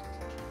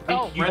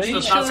 Oh, You Rest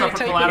didn't does not show suffer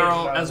take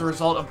collateral it. as a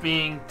result of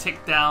being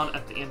ticked down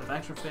at the end of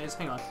action phase.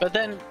 Hang on. But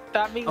then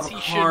that means Of a he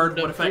card,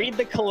 shouldn't what have. effect? Read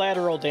the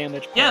collateral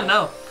damage. Yeah, part.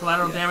 no.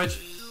 Collateral damage.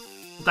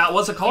 That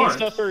was a He card.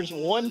 suffers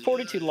 1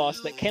 fortitude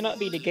loss that cannot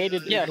be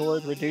negated, Yeah.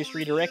 ignored, reduced,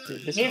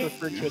 redirected. This is Yeah.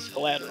 referred to as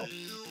collateral.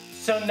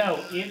 So no,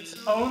 it's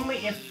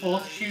only if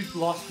Fortitude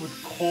loss would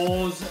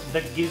cause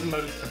the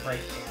gizmos to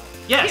break down.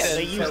 Yes. Yeah,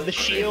 they use So the if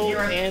shield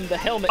you're- and the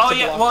helmet. Oh to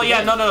yeah, block well the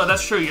yeah, damage. no,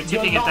 that's true. You're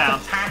ticking it not down.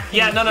 attacking-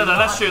 Yeah, no, you're not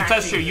that's true. That's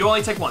attacking. true. You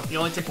only take 1. You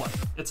only take 1.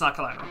 It's not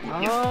collateral.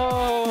 Yeah.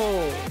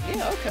 Oh,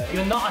 yeah, okay.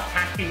 You're not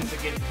attacking the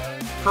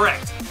gizmos.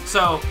 Correct.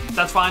 So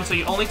that's fine. So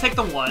you only take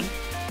the 1.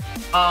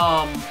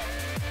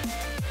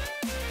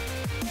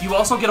 You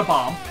also get a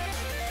bomb.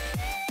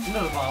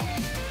 Another bomb.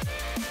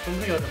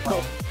 Somebody other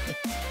bomb.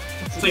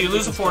 So you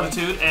lose a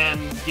fortitude and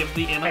give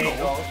the inn a Hey, gold.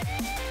 gold.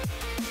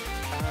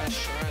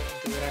 Sure,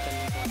 I'll do that and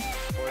use 1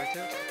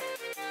 fortitude.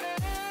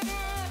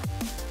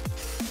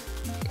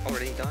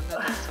 Already done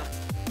that,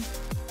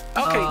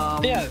 so.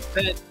 Okay, yeah,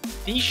 but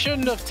he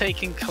shouldn't have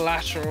taken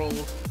collateral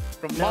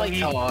from No, my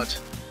he- card.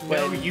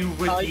 No, when you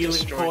were I dealing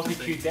destroyed the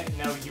fortitude.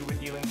 No, you were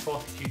dealing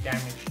fortitude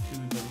damage to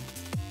them.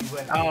 You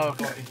weren't Oh, dealing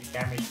okay. fortitude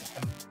damage to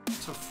them.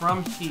 So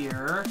from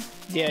here,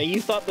 Yeah,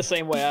 you thought the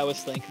same way I was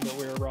thinking, but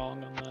we were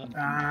wrong on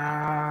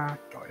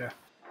that. Got ya.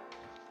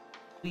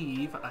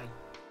 leave. I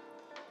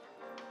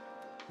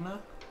gonna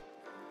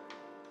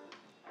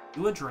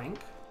do a drink.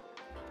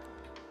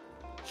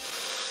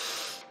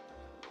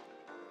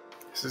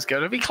 This is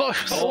gonna be close.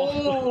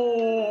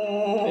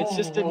 Oh! It's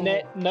just a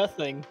net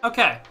nothing.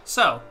 Okay,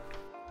 so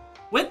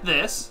with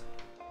this,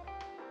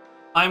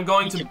 I'm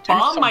going You to can do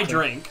bomb my something.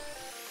 drink,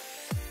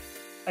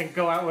 And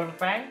go out with a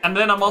bang? and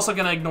then I'm also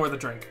gonna ignore the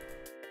drink.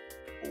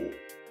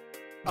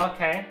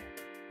 Okay.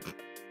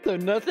 So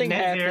nothing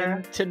Net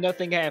happened zero. to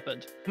nothing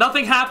happened.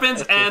 Nothing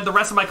happens, and the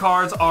rest of my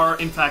cards are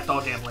in fact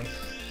all gambling.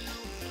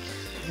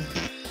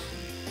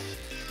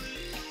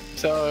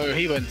 So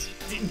he wins.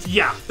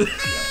 Yeah.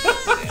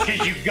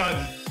 Because you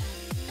gunned.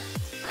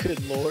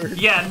 Good lord.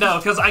 Yeah, no,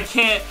 because I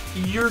can't.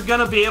 You're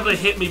gonna be able to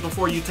hit me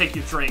before you take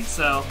your drink,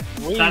 so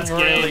We that's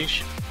really,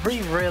 game.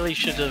 we really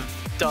should have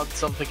done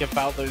something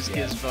about those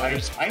Yeah,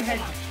 gizmos. I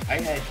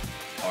had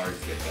cards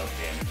that dealt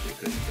damage that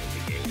couldn't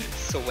be negated.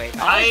 So wait,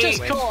 I I- just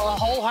wait. got a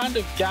whole hand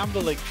of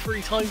gambling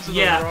 3 times in a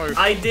Yeah, row.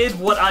 I did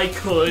what I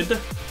could.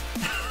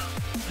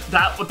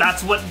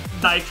 That's what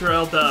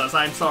Nitro does.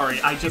 I'm sorry,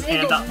 I just You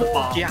hand got out the more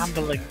bombs.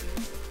 gambling